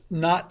as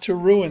not to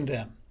ruin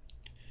them.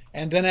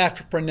 And then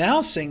after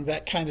pronouncing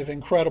that kind of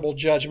incredible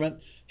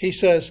judgment, he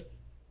says,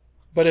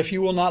 but if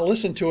you will not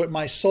listen to it,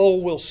 my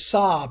soul will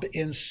sob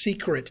in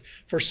secret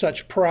for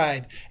such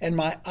pride, and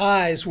my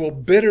eyes will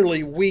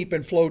bitterly weep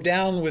and flow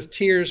down with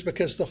tears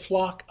because the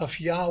flock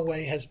of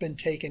Yahweh has been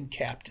taken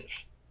captive.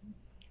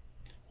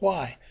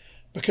 Why?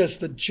 Because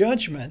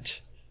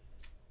judgment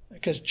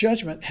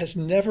has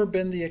never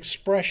been the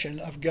expression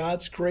of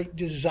God's great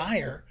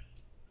desire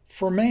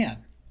for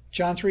man.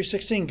 John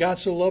 3:16, God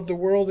so loved the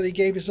world that he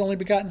gave his only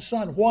begotten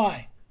Son.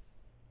 Why?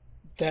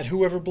 That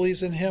whoever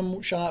believes in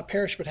him shall not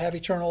perish but have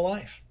eternal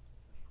life.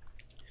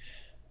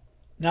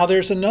 Now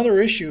there's another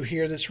issue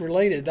here that's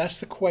related. That's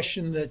the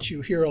question that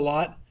you hear a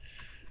lot.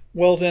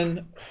 Well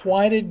then,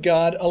 why did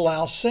God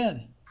allow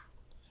sin?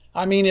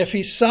 I mean, if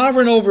he's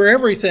sovereign over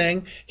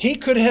everything, he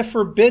could have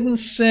forbidden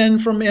sin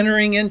from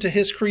entering into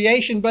his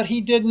creation, but he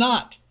did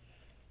not.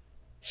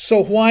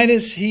 So why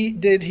did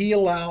he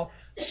allow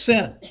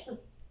sin?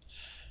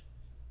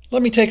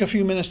 Let me take a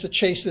few minutes to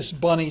chase this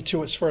bunny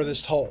to its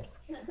furthest hole.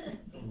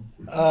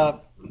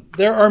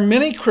 There are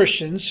many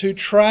Christians who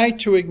try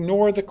to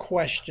ignore the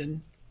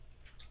question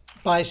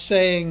by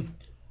saying,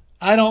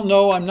 I don't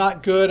know, I'm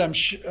not good,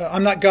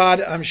 I'm not God,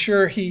 I'm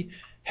sure he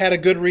had a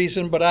good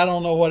reason, but I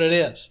don't know what it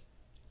is.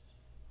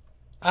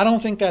 I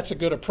don't think that's a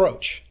good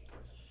approach.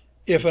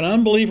 If an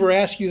unbeliever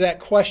asks you that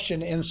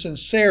question in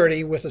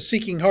sincerity with a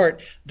seeking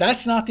heart,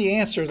 that's not the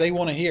answer they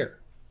want to hear.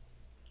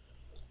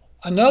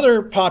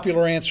 Another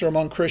popular answer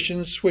among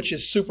Christians, which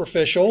is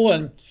superficial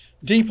and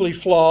deeply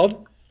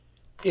flawed,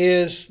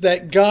 is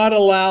that God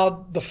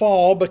allowed the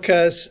fall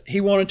because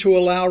he wanted to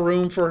allow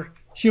room for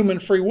human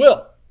free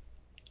will.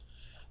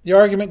 The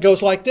argument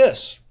goes like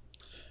this.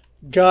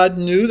 God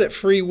knew that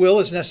free will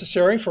is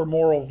necessary for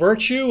moral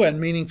virtue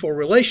and meaningful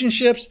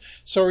relationships,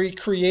 so he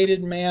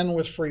created man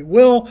with free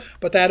will,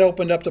 but that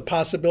opened up the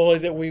possibility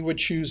that we would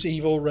choose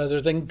evil rather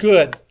than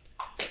good.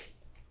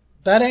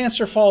 That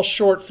answer falls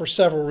short for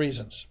several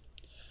reasons.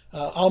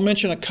 I'll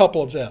mention a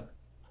couple of them.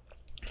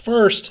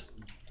 First,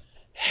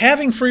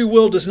 having free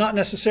will does not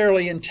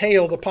necessarily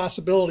entail the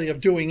possibility of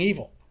doing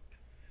evil.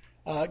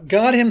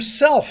 God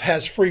himself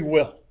has free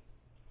will.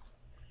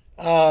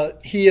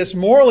 He is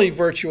morally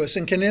virtuous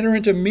and can enter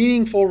into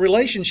meaningful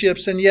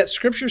relationships, and yet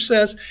Scripture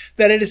says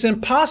that it is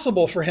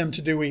impossible for him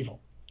to do evil.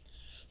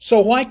 So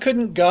why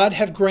couldn't God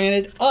have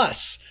granted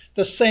us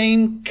the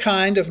same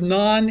kind of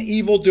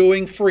non-evil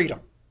doing freedom?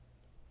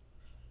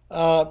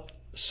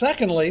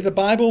 Secondly, the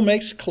Bible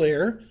makes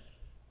clear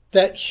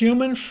that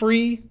human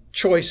free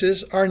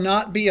choices are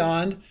not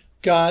beyond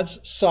God's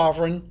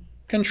sovereign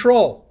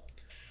control.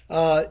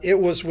 It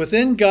was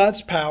within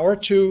God's power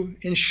to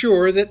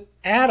ensure that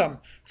Adam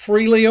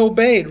freely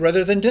obeyed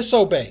rather than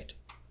disobeyed.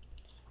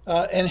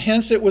 And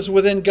hence it was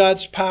within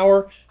God's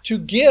power to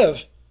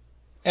give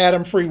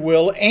Adam free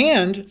will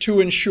and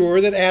to ensure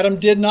that Adam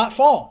did not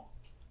fall.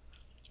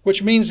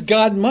 Which means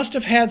God must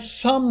have had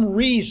some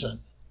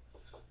reason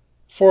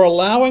for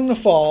allowing the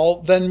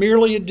fall than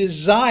merely a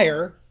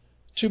desire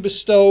to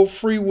bestow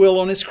free will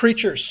on his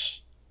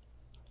creatures.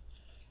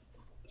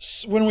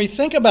 When we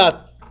think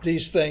about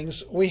these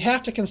things, we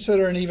have to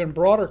consider an even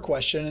broader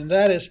question, and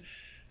that is,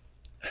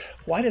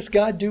 why does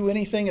God do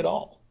anything at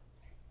all?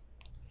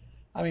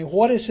 I mean,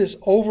 what is his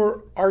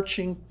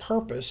overarching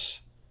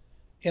purpose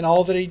in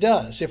all that he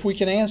does? If we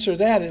can answer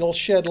that, it'll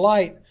shed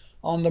light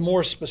on the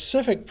more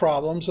specific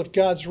problems of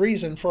God's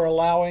reason for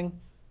allowing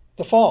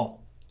the fall.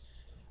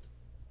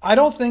 I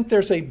don't think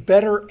there's a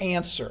better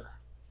answer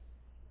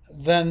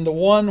than the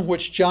one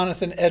which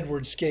Jonathan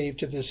Edwards gave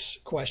to this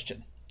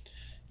question.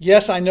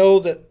 Yes, I know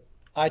that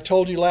I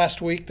told you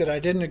last week that I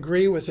didn't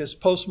agree with his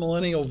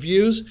postmillennial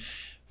views,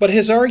 but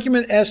his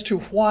argument as to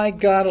why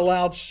God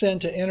allowed sin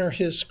to enter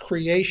his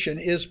creation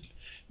is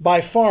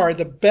by far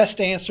the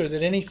best answer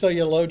that any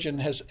theologian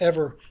has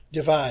ever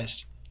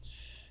devised.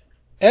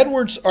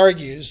 Edwards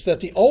argues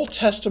that the Old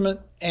Testament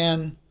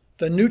and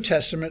the New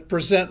Testament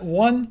present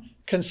one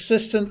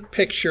consistent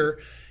picture,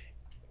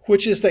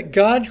 which is that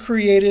God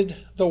created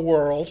the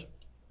world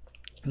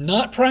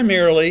not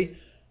primarily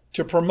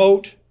to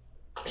promote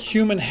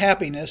human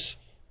happiness,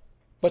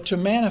 but to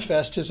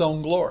manifest his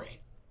own glory.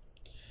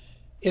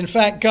 In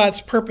fact,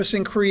 God's purpose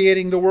in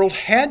creating the world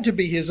had to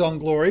be his own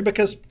glory,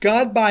 because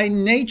God by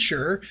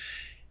nature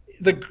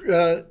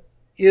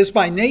is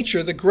by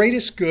nature the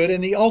greatest good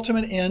and the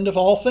ultimate end of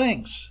all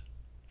things.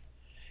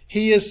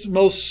 He is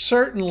most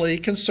certainly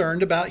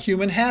concerned about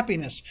human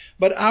happiness,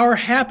 but our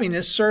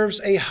happiness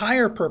serves a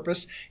higher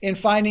purpose in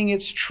finding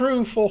its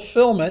true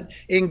fulfillment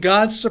in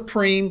God's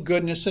supreme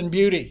goodness and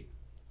beauty.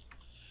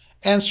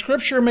 And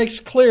Scripture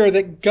makes clear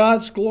that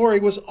God's glory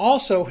was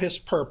also his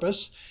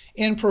purpose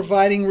in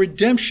providing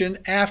redemption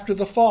after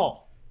the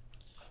fall.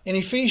 In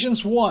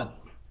Ephesians 1,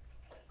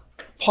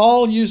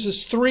 Paul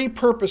uses three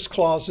purpose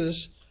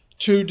clauses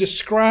to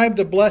describe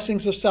the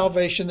blessings of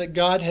salvation that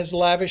God has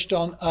lavished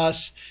on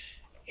us.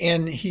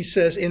 And he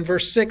says, in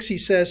verse 6, he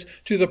says,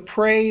 to the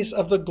praise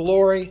of the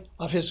glory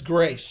of his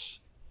grace.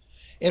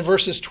 In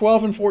verses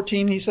 12 and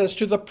 14, he says,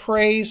 to the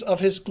praise of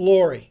his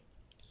glory.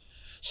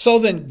 So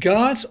then,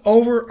 God's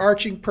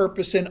overarching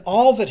purpose in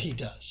all that he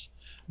does,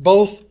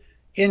 both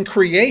in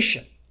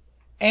creation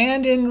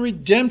and in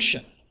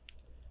redemption,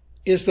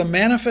 is the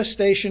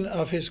manifestation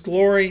of his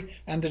glory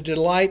and the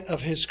delight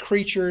of his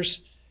creatures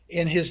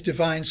in his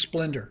divine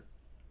splendor.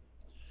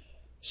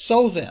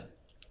 So then,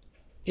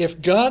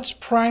 if God's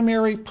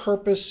primary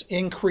purpose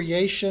in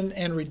creation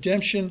and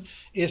redemption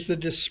is the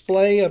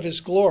display of his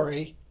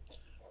glory,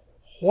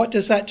 what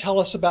does that tell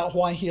us about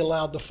why he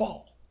allowed the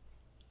fall?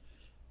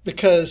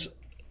 Because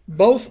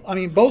both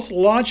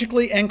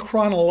logically and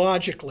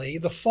chronologically,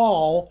 the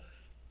fall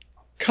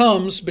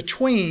comes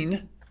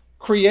between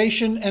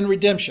creation and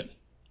redemption,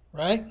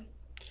 right?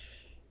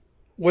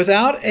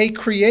 Without a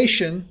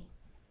creation,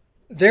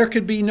 there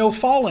could be no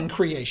fallen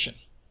creation.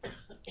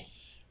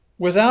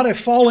 Without a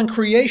fallen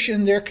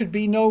creation, there could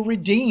be no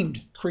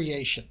redeemed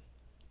creation.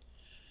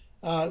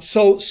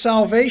 So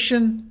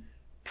salvation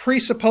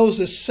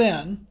presupposes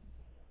sin.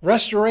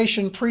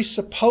 Restoration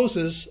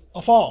presupposes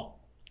a fall.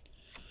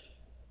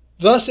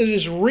 Thus, it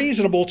is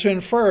reasonable to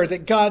infer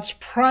that God's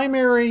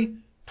primary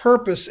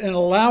purpose in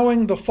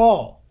allowing the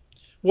fall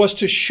was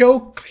to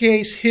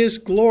showcase his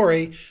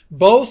glory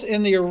both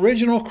in the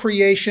original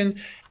creation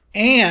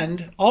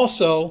and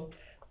also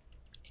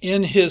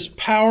in his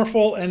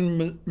powerful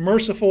and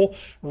merciful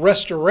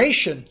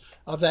restoration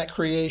of that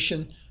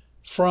creation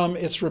from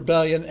its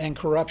rebellion and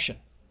corruption.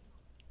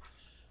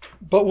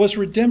 But was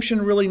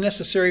redemption really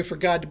necessary for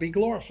God to be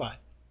glorified?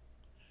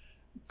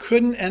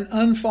 Couldn't an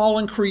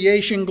unfallen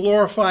creation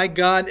glorify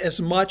God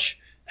as much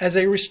as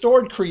a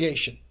restored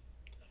creation?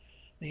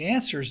 The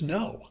answer is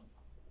no,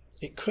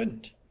 it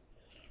couldn't.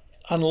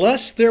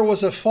 Unless there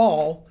was a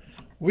fall,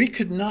 we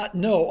could not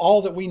know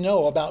all that we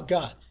know about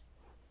God.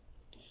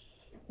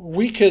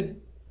 We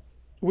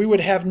would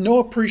have no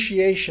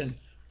appreciation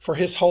for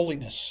his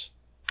holiness,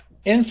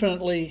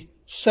 infinitely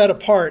set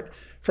apart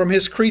from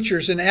his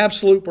creatures in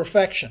absolute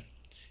perfection,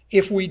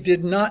 if we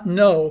did not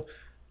know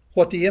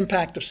what the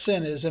impact of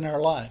sin is in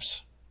our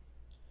lives.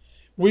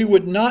 We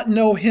would not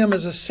know him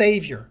as a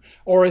savior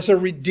or as a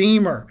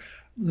redeemer,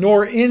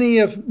 nor any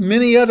of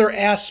many other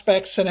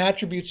aspects and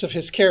attributes of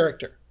his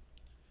character.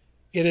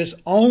 It is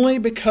only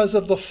because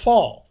of the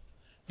fall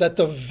that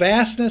the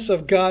vastness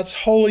of God's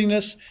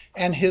holiness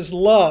and his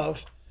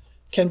love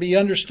can be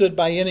understood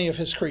by any of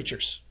his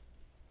creatures.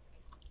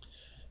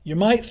 You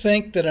might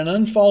think that an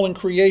unfallen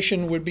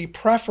creation would be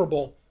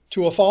preferable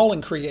to a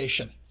fallen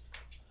creation.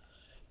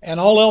 And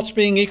all else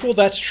being equal,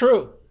 that's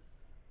true.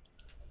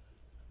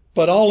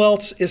 But all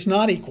else is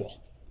not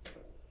equal,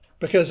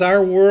 because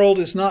our world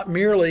is not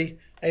merely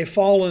a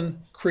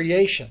fallen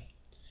creation.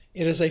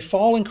 It is a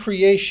fallen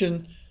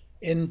creation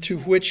into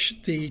which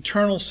the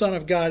eternal Son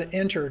of God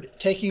entered,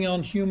 taking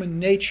on human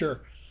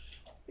nature,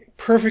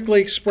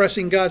 perfectly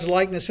expressing God's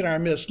likeness in our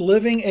midst,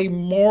 living a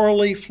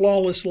morally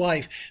flawless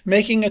life,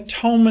 making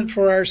atonement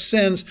for our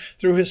sins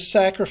through his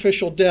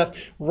sacrificial death,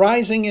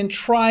 rising in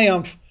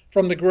triumph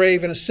from the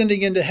grave and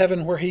ascending into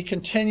heaven, where he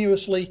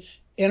continuously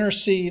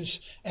intercedes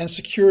and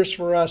secures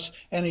for us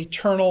an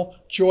eternal,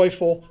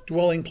 joyful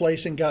dwelling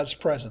place in God's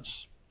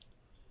presence.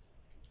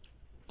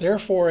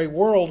 Therefore, a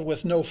world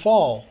with no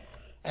fall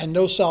and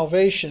no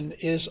salvation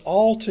is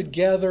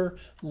altogether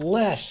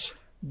less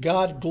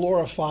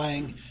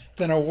God-glorifying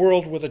than a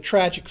world with a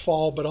tragic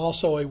fall, but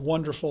also a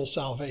wonderful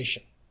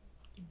salvation.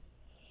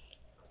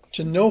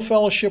 To know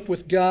fellowship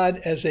with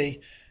God as a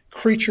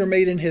creature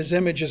made in his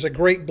image is a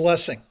great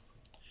blessing.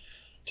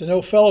 To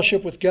know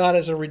fellowship with God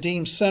as a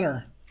redeemed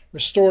sinner,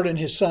 restored in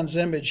his Son's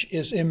image,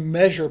 is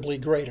immeasurably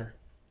greater.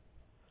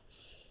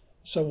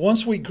 So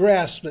once we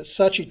grasp that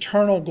such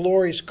eternal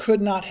glories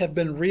could not have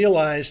been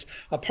realized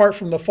apart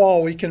from the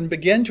fall, we can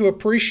begin to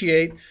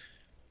appreciate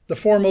the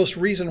foremost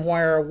reason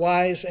why our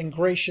wise and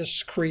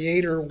gracious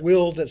Creator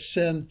willed that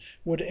sin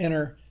would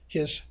enter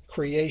his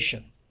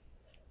creation.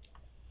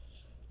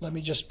 Let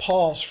me just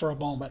pause for a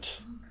moment,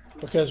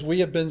 because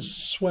we have been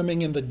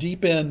swimming in the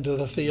deep end of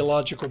the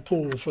theological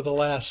pool for the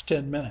last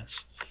 10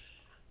 minutes.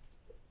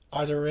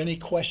 Are there any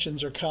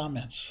questions or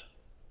comments?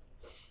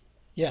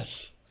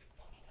 Yes.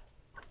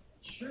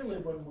 Surely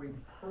when we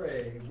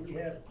pray, we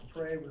have to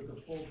pray with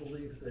the full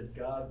belief that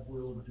God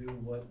will do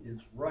what is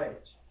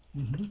right.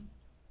 Mm-hmm.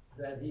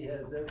 That he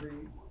has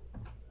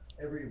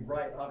every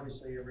right,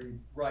 obviously every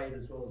right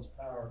as well as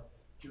power,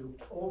 to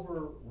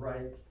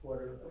overwrite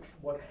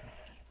what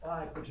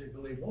I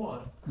particularly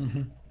want.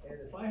 Mm-hmm. And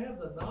if I have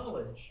the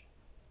knowledge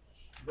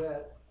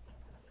that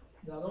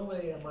not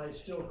only am I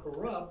still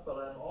corrupt, but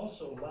I'm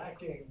also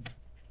lacking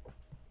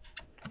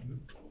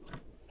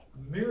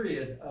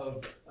myriad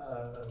of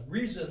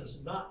reasons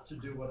not to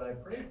do what I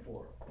pray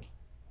for,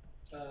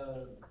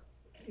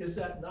 is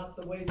that not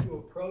the way to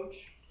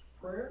approach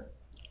prayer?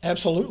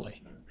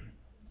 Absolutely.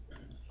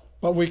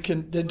 But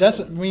it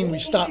doesn't mean we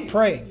stop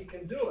praying. You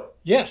can do it.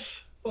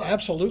 Yes, But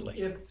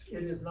Absolutely. if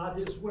it is not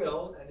his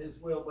will, and his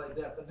will by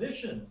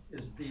definition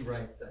is the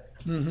right thing,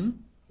 Mm-hmm.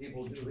 he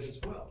will do his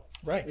will.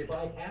 Right. If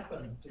I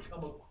happen to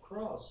come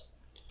across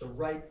the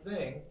right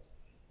thing,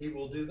 he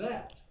will do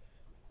that.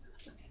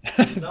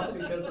 Not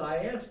because I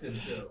asked him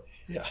to.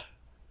 Yeah.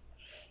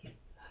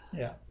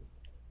 Yeah.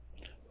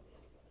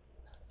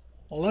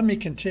 Well, let me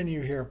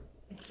continue here.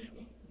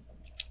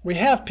 We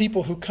have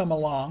people who come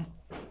along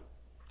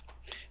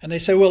and they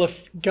say, well,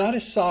 if God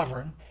is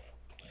sovereign,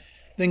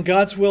 then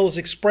God's will is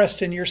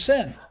expressed in your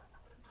sin.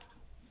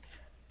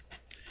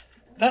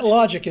 That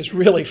logic is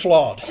really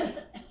flawed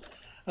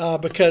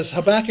because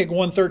Habakkuk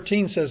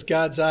 1:13 says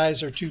God's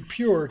eyes are too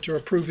pure to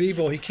approve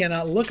evil. He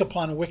cannot look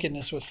upon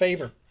wickedness with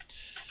favor.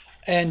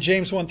 And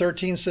James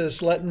 1:13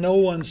 says, let no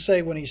one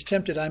say when he's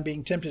tempted, I'm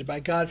being tempted by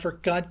God, for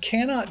God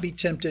cannot be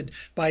tempted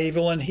by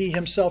evil, and he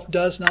himself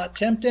does not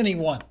tempt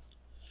anyone.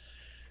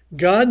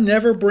 God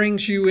never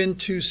brings you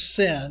into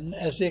sin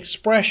as the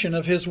expression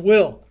of his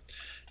will.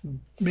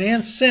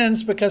 Man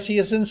sins because he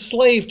is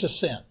enslaved to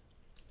sin.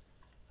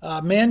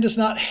 Man does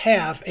not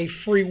have a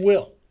free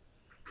will.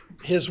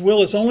 His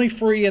will is only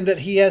free in that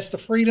he has the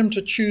freedom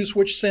to choose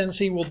which sins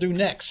he will do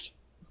next.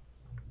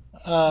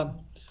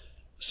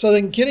 So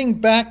then getting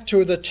back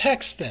to the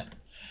text then,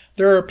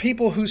 there are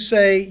people who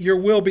say, your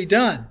will be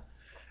done.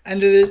 And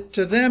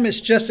to them,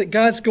 it's just that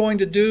God's going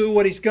to do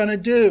what he's going to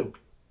do.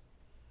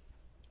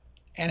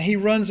 And he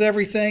runs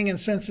everything, and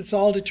since it's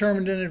all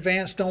determined in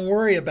advance, don't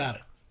worry about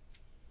it.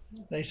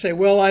 They say,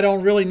 well, I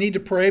don't really need to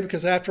pray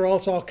because after all,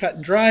 it's all cut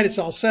and dried. It's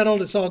all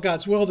settled. It's all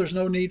God's will. There's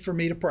no need for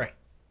me to pray.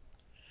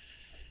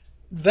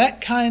 That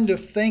kind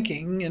of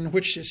thinking, in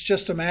which it's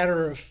just a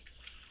matter of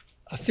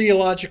a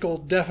theological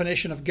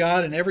definition of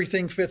God and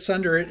everything fits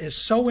under it, is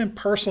so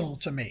impersonal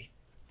to me.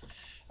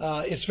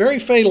 It's very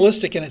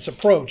fatalistic in its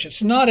approach.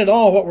 It's not at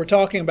all what we're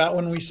talking about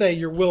when we say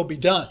your will be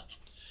done.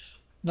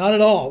 Not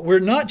at all. We're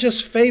not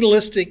just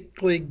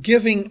fatalistically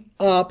giving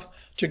up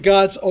to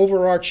God's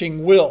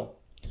overarching will,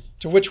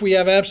 to which we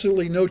have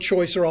absolutely no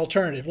choice or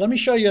alternative. Let me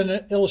show you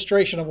an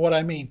illustration of what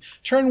I mean.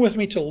 Turn with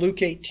me to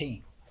Luke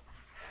 18.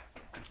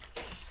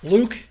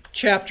 Luke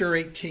chapter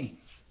 18.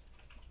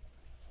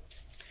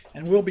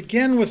 And we'll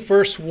begin with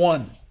verse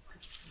 1.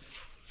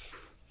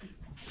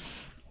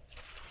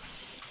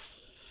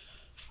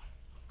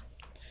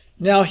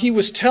 Now he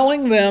was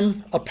telling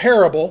them a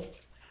parable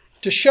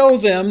to show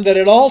them that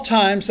at all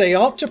times they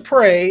ought to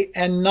pray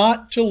and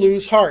not to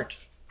lose heart.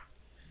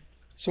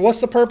 So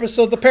what's the purpose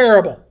of the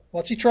parable?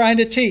 What's he trying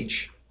to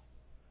teach?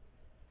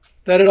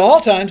 That at all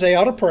times they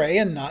ought to pray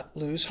and not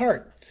lose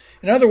heart.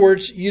 In other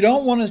words, you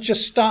don't want to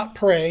just stop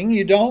praying.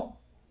 You don't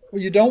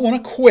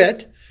want to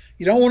quit.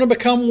 You don't want to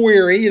become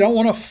weary. You don't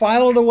want to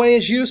file it away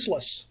as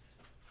useless.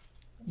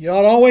 You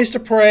ought always to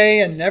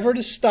pray and never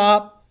to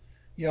stop.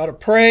 You ought to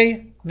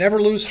pray,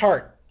 never lose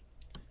heart.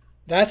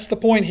 That's the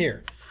point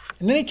here.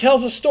 And then he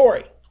tells a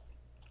story.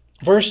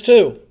 Verse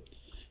 2.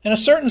 In a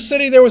certain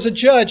city there was a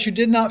judge who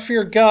did not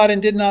fear God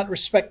and did not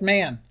respect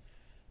man.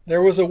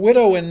 There was a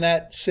widow in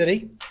that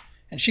city,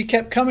 and she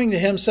kept coming to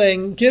him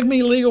saying, give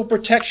me legal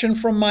protection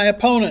from my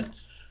opponent.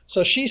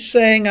 So she's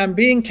saying, I'm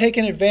being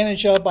taken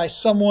advantage of by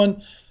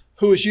someone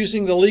who is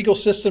using the legal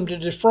system to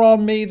defraud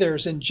me.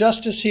 There's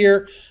injustice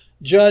here.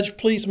 Judge,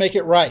 please make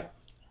it right.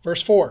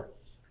 Verse 4.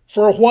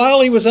 For a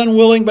while he was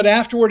unwilling, but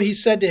afterward he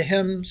said to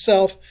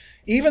himself,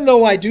 even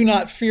though I do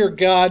not fear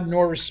God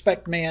nor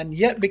respect man,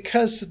 yet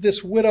because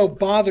this widow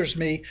bothers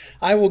me,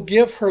 I will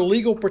give her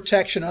legal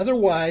protection.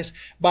 Otherwise,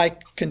 by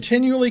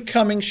continually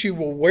coming, she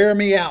will wear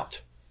me out.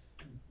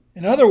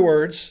 In other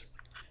words,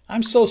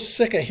 I'm so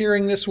sick of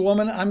hearing this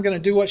woman, I'm going to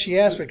do what she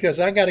asks because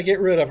I got to get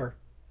rid of her.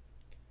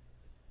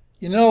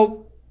 You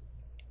know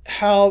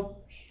how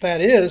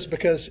that is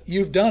because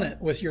you've done it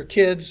with your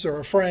kids or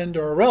a friend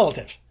or a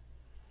relative.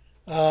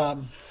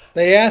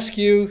 They ask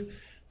you,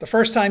 the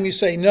first time you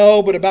say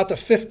no, but about the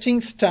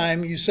 15th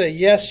time you say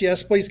yes,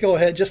 yes, please go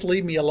ahead, just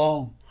leave me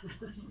alone.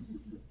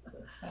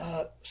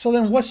 So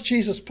then what's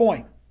Jesus'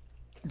 point?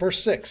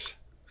 Verse 6.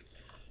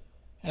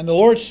 And the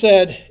Lord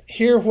said,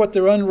 hear what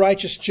the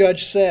unrighteous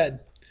judge said.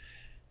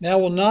 Now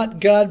will not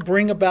God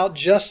bring about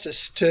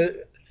justice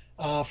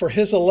for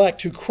his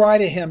elect who cry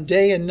to him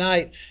day and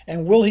night,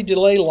 and will he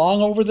delay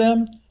long over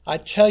them? I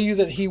tell you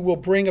that he will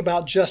bring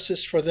about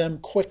justice for them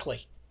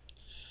quickly.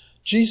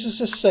 Jesus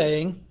is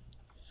saying,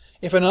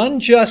 if an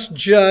unjust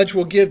judge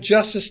will give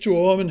justice to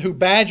a woman who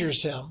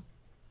badgers him,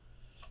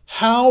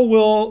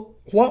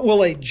 what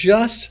will a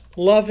just,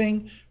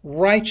 loving,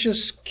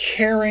 righteous,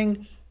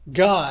 caring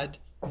God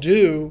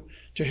do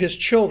to his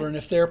children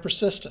if they're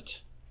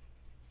persistent?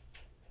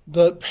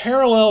 The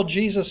parallel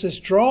Jesus is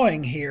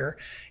drawing here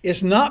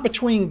is not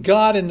between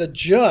God and the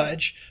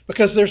judge,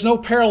 because there's no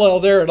parallel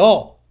there at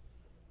all,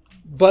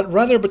 but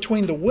rather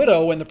between the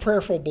widow and the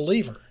prayerful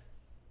believer.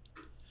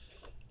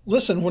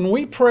 Listen, when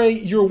we pray,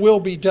 your will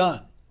be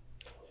done,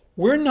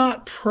 we're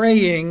not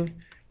praying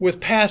with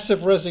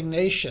passive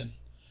resignation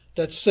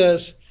that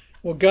says,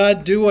 well,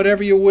 God, do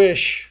whatever you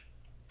wish.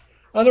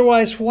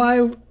 Otherwise,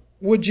 why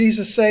would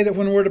Jesus say that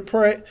we're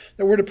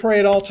to pray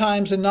at all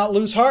times and not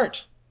lose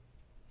heart?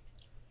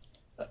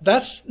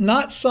 That's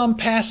not some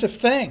passive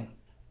thing.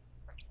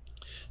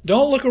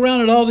 Don't look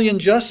around at all the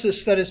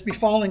injustice that is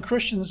befalling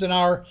Christians in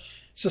our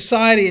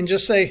society and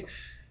just say,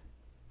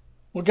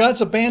 well,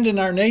 God's abandoned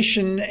our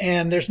nation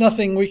and there's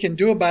nothing we can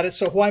do about it,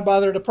 so why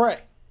bother to pray?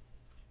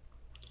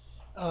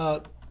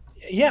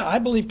 Yeah, I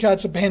believe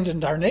God's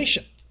abandoned our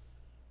nation.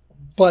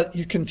 But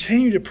you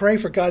continue to pray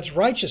for God's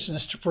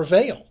righteousness to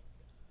prevail.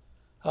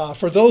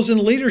 For those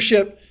in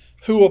leadership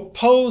who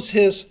oppose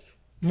his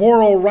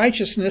moral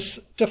righteousness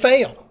to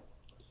fail.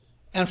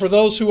 And for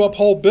those who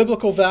uphold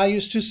biblical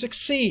values to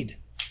succeed.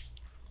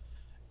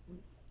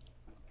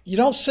 You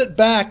don't sit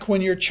back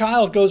when your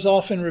child goes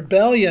off in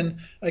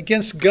rebellion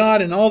against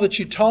God and all that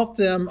you taught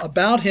them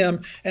about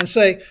him and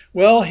say,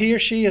 well, he or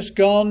she has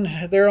gone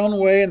their own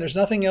way and there's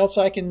nothing else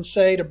I can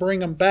say to bring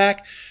them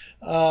back.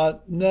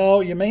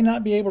 No, you may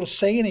not be able to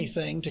say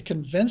anything to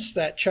convince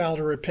that child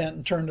to repent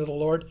and turn to the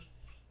Lord,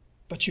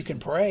 but you can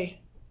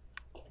pray.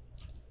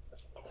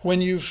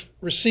 When you've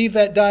received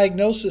that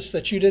diagnosis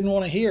that you didn't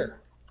want to hear,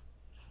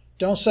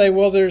 don't say,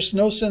 well, there's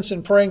no sense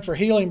in praying for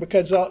healing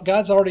because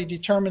God's already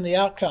determined the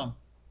outcome.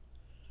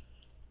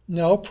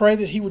 No, pray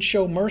that he would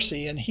show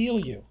mercy and heal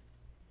you.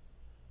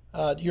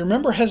 You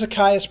remember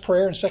Hezekiah's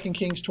prayer in 2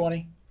 Kings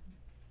 20?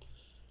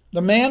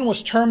 The man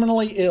was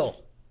terminally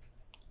ill.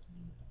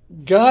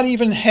 God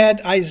even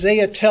had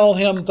Isaiah tell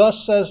him,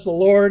 thus says the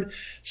Lord,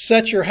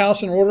 set your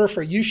house in order,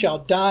 for you shall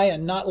die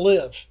and not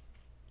live.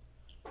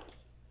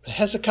 But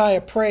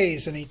Hezekiah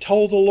prays, and he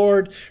told the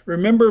Lord,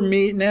 remember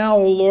me now,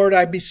 O Lord,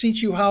 I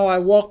beseech you how I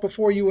walk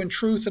before you in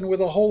truth and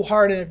with a whole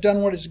heart and have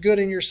done what is good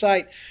in your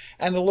sight.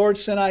 And the Lord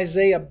sent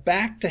Isaiah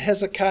back to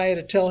Hezekiah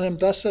to tell him,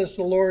 thus says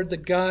the Lord, the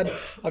God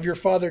of your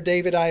father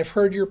David, I have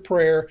heard your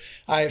prayer.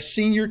 I have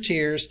seen your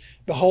tears.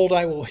 Behold,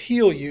 I will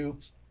heal you.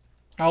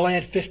 I'll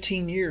add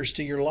 15 years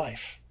to your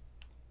life.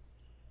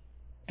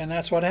 And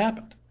that's what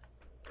happened.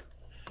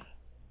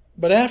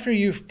 But after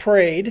you've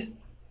prayed,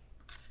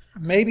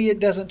 maybe it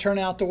doesn't turn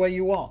out the way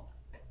you want.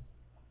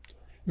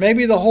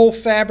 Maybe the whole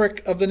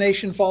fabric of the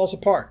nation falls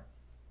apart.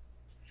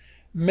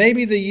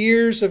 Maybe the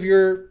years of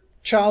your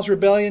child's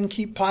rebellion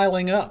keep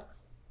piling up.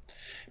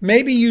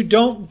 Maybe you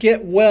don't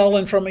get well,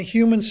 and from a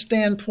human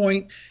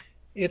standpoint,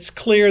 it's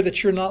clear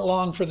that you're not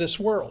long for this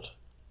world.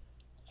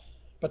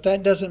 But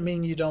that doesn't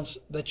mean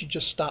that you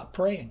just stop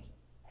praying.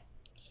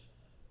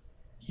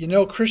 You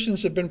know,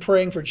 Christians have been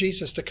praying for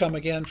Jesus to come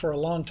again for a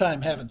long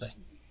time, haven't they?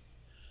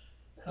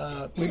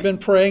 We've been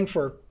praying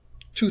for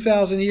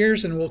 2,000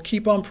 years, and we'll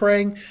keep on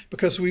praying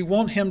because we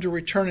want him to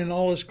return in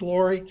all his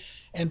glory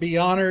and be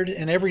honored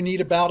and every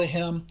need about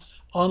him,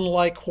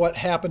 unlike what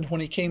happened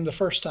when he came the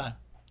first time.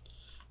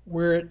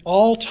 We're at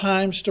all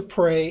times to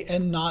pray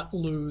and not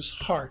lose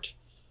heart.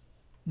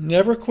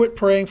 Never quit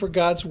praying for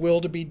God's will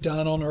to be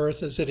done on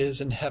earth as it is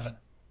in heaven.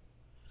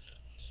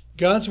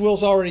 God's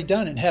will's already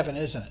done in heaven,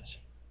 isn't it?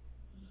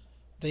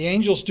 The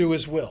angels do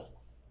his will.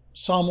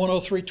 Psalm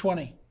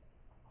 103:20.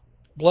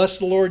 Bless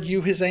the Lord,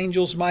 you his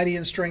angels, mighty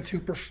in strength, who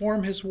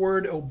perform his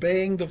word,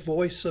 obeying the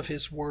voice of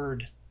his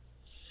word.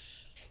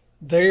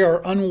 They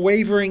are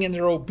unwavering in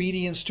their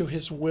obedience to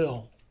his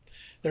will.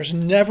 There's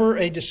never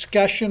a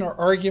discussion or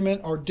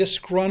argument or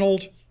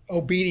disgruntled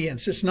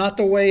obedience. It's not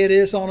the way it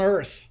is on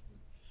earth.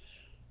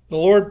 The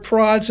Lord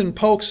prods and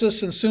pokes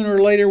us, and sooner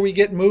or later we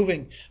get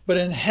moving. But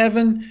in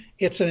heaven,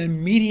 it's an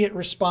immediate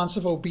response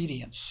of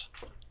obedience.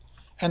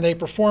 And they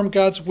perform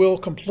God's will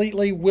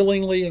completely,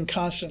 willingly, and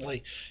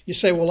constantly. You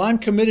say, well, I'm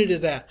committed to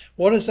that.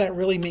 What does that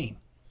really mean?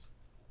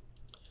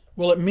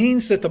 Well, it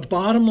means that the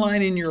bottom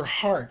line in your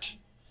heart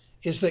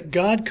is that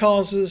God's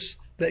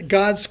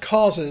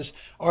causes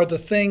are the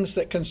things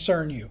that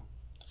concern you.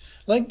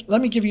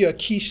 Let me give you a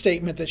key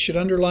statement that should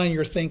underline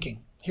your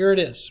thinking. Here it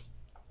is.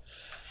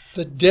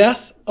 The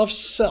death of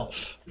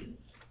self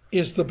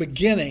is the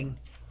beginning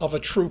of a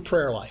true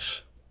prayer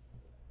life.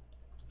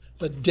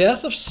 The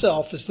death of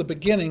self is the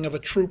beginning of a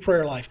true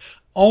prayer life.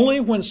 Only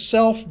when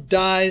self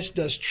dies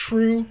does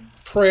true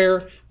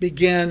prayer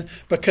begin,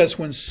 because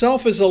when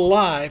self is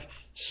alive,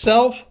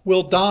 self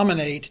will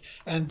dominate,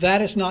 and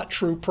that is not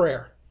true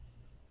prayer.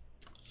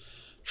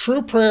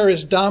 True prayer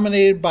is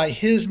dominated by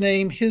his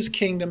name, his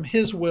kingdom,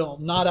 his will,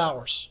 not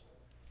ours.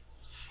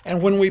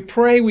 And when we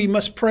pray, we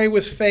must pray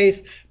with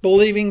faith,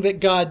 believing that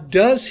God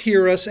does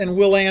hear us and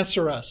will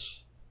answer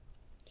us.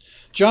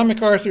 John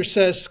MacArthur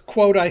says,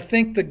 quote, I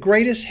think the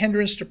greatest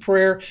hindrance to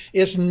prayer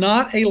is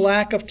not a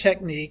lack of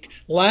technique,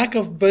 lack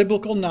of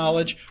biblical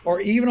knowledge,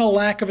 or even a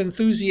lack of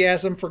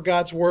enthusiasm for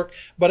God's work,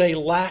 but a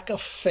lack of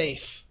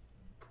faith.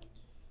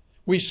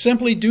 We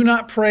simply do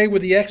not pray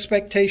with the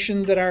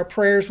expectation that our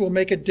prayers will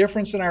make a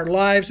difference in our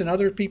lives and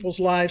other people's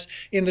lives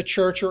in the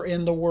church or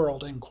in the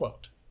world, end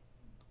quote.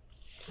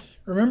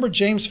 Remember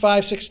James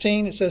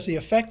 5:16? It says the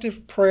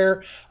effective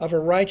prayer of a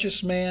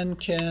righteous man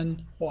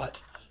can, what?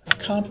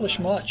 Accomplish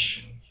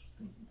much.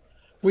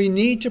 We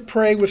need to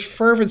pray with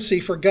fervency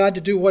for God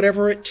to do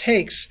whatever it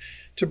takes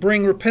to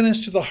bring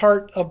repentance to the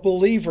heart of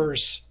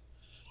believers,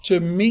 to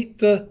meet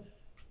the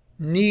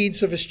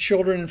needs of his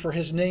children and for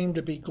his name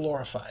to be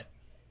glorified.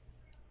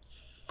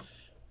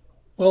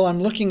 Well,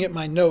 I'm looking at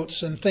my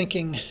notes and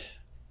thinking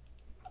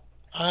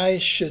I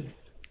should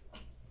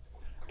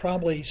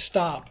probably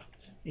stop,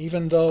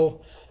 even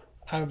though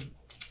I've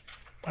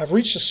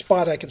reached a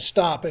spot I can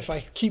stop. If I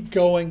keep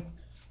going,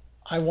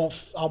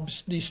 I'll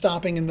be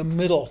stopping in the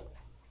middle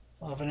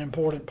of an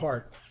important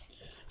part.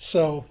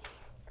 So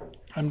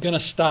I'm going to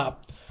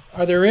stop.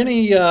 Are there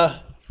any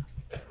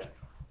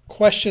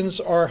questions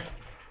or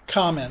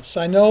comments?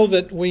 I know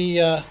that we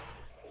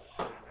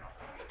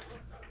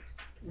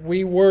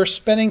were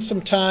spending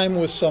some time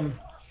with some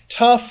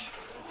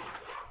tough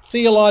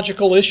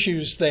theological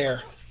issues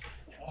there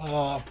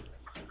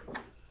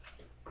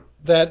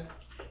that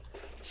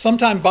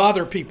sometimes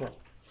bother people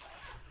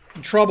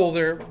and trouble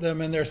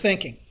them in their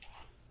thinking.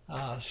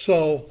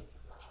 So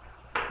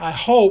I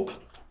hope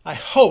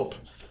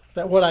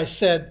that what I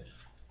said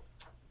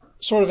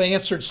sort of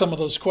answered some of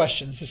those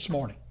questions this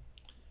morning.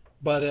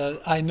 But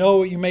I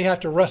know you may have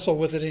to wrestle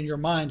with it in your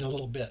mind a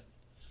little bit.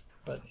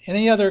 But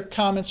any other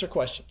comments or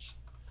questions?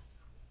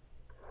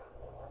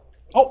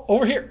 Oh,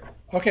 over here.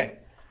 Okay.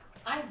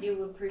 I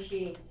do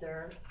appreciate,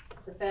 sir,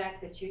 the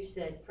fact that you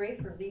said pray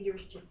for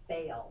leaders to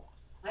fail.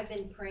 I've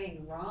been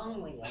praying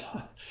wrongly a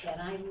lot, and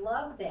I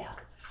love that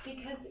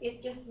because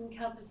it just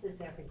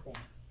encompasses everything.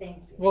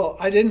 Thank you. Well,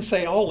 I didn't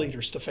say all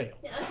leaders to fail.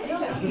 No,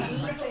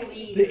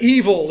 The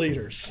evil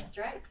leaders That's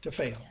right. to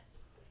fail.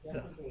 Yes,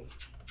 So. indeed.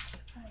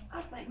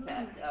 I think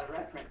that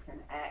reference in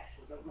Acts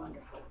is a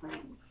wonderful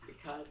thing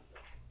because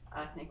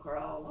I think we're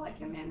all like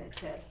a man that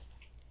said,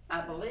 I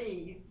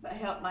believe, but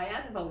help my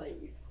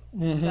unbelief.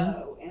 Mm-hmm.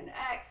 So in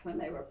Acts, when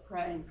they were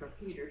praying for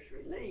Peter's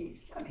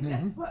release, I mean,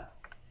 that's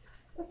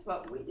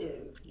what we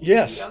do.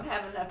 Yes. You don't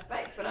have enough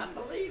faith, but I'm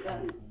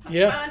believing. I'm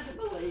Yep. trying to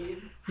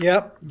believe.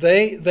 Yep.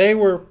 They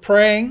were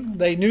praying.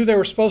 They knew they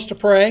were supposed to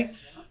pray.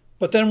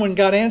 But then when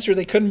God answered,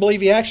 they couldn't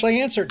believe he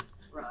actually answered.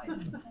 Right.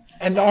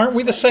 And aren't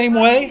we the same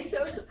way?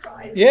 So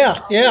surprised.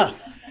 Yeah.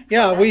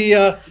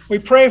 We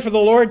pray for the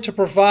Lord to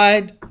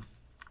provide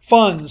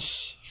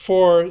funds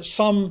for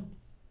some,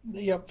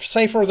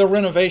 say for the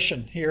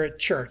renovation here at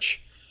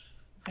church.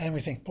 And we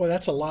think, boy,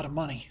 that's a lot of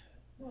money.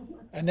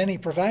 And then he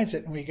provides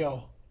it and we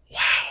go,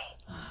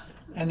 wow.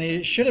 And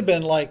it should have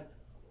been like,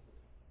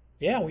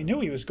 yeah, we knew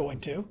he was going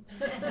to.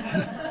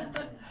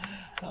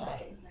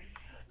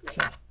 So.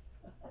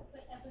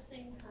 But at the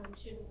same time,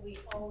 shouldn't we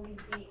always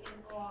be in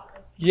awe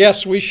of?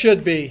 Yes, we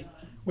should be.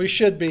 We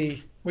should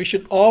be. We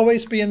should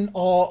always be in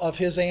awe of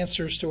his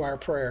answers to our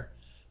prayer.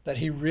 That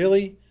he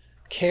really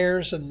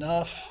cares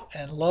enough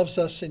and loves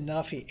us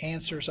enough, he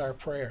answers our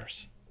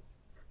prayers.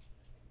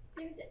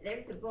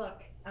 There's a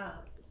book,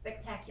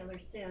 Spectacular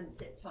Sins,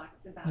 that talks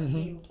about Mm-hmm.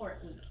 the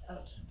importance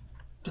of.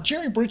 Did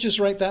Jerry Bridges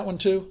write that one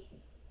too?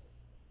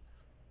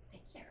 I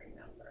can't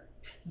remember.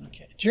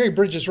 Okay. Jerry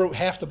Bridges wrote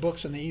half the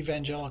books in the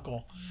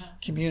evangelical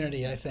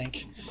community, I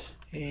think.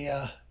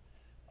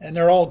 And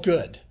they're all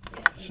good.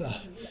 So.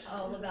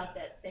 All about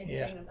that same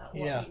thing about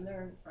what we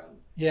learned from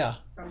the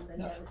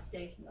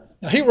devastation of the.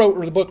 Now he wrote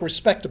the book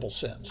Respectable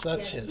Sins.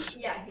 That's yes, his.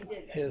 Yeah, he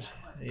did. His.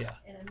 That one. Yeah.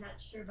 And I'm not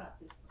sure about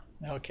this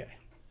one. Okay.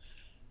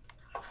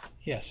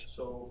 Yes.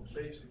 So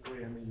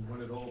basically, I mean,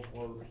 when it all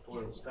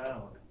boils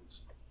down,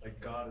 it's like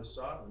God is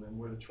sovereign and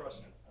we're to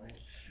trust him, right?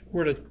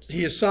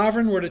 He is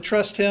sovereign, we're to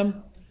trust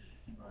him,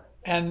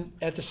 and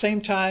at the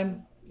same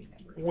time,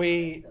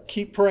 we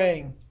keep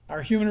praying.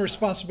 Our human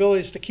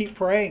responsibility is to keep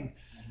praying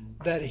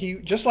that he,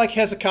 just like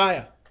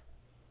Hezekiah,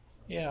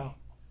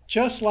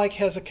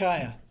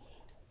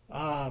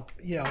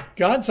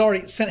 God's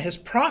already sent his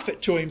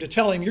prophet to him to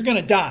tell him, you're going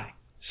to die.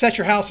 Set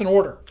your house in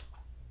order.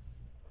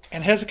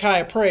 And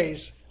Hezekiah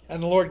prays,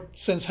 and the Lord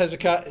sends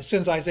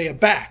Isaiah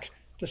back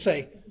to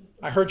say,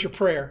 I heard your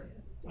prayer.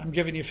 I'm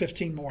giving you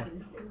 15 more.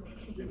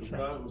 So.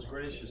 God was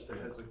gracious to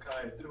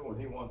Hezekiah too, and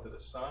he wanted a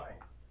sign.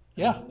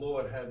 Yeah. And the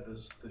Lord had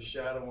the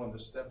shadow on the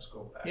steps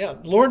go back. Yeah,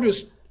 the Lord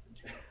was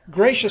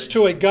gracious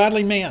to a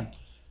godly man.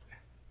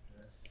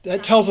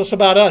 That tells us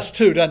about us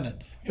too, doesn't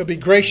it? He'll be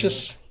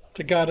gracious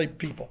to godly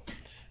people.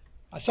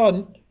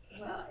 Well,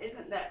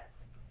 isn't that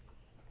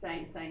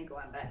same thing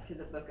going back to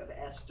the book of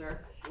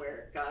Esther,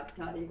 where God's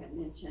not even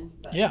mentioned?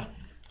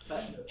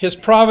 But his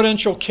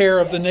providential care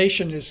of the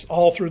nation is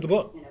all through the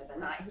book. The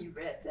night he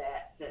read that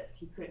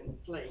he couldn't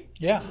sleep.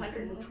 Yeah.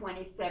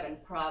 127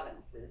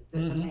 provinces that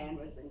the man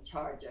was in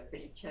charge of, but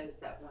he chose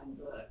that one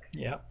book.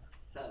 Yeah.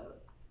 So.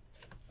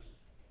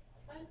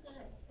 I was going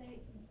to say,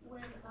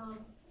 when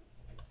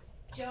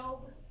Job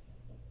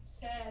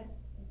said,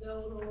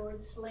 though the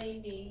Lord slay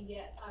me,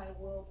 yet I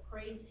will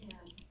praise him,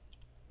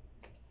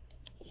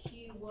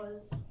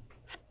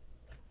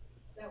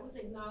 that was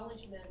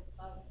acknowledgement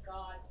of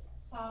God's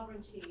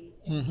sovereignty,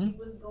 and he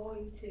was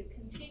going to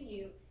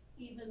continue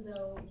even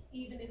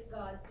if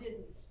God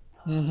didn't,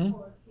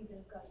 or even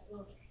if God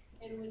slowed.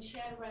 And when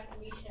Shadrach,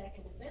 Meshach,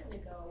 and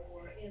Abednego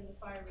were in the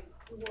fiery,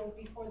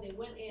 before they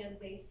went in,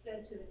 they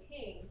said to the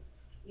king,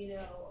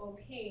 O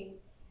king,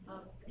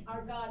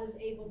 our God is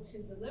able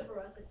to deliver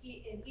us,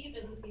 and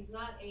even if he's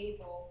not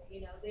able,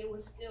 they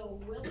were still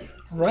willing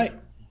to right.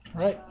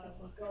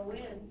 Go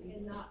in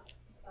and not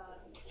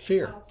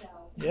fear. out.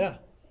 Yeah.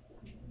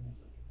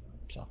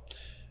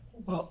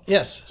 Well,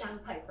 yes. John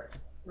Piper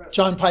wrote it.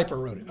 John Piper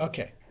wrote it.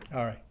 Okay.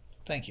 All right.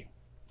 Thank you.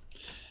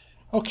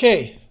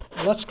 Okay.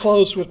 Let's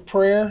close with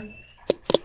prayer.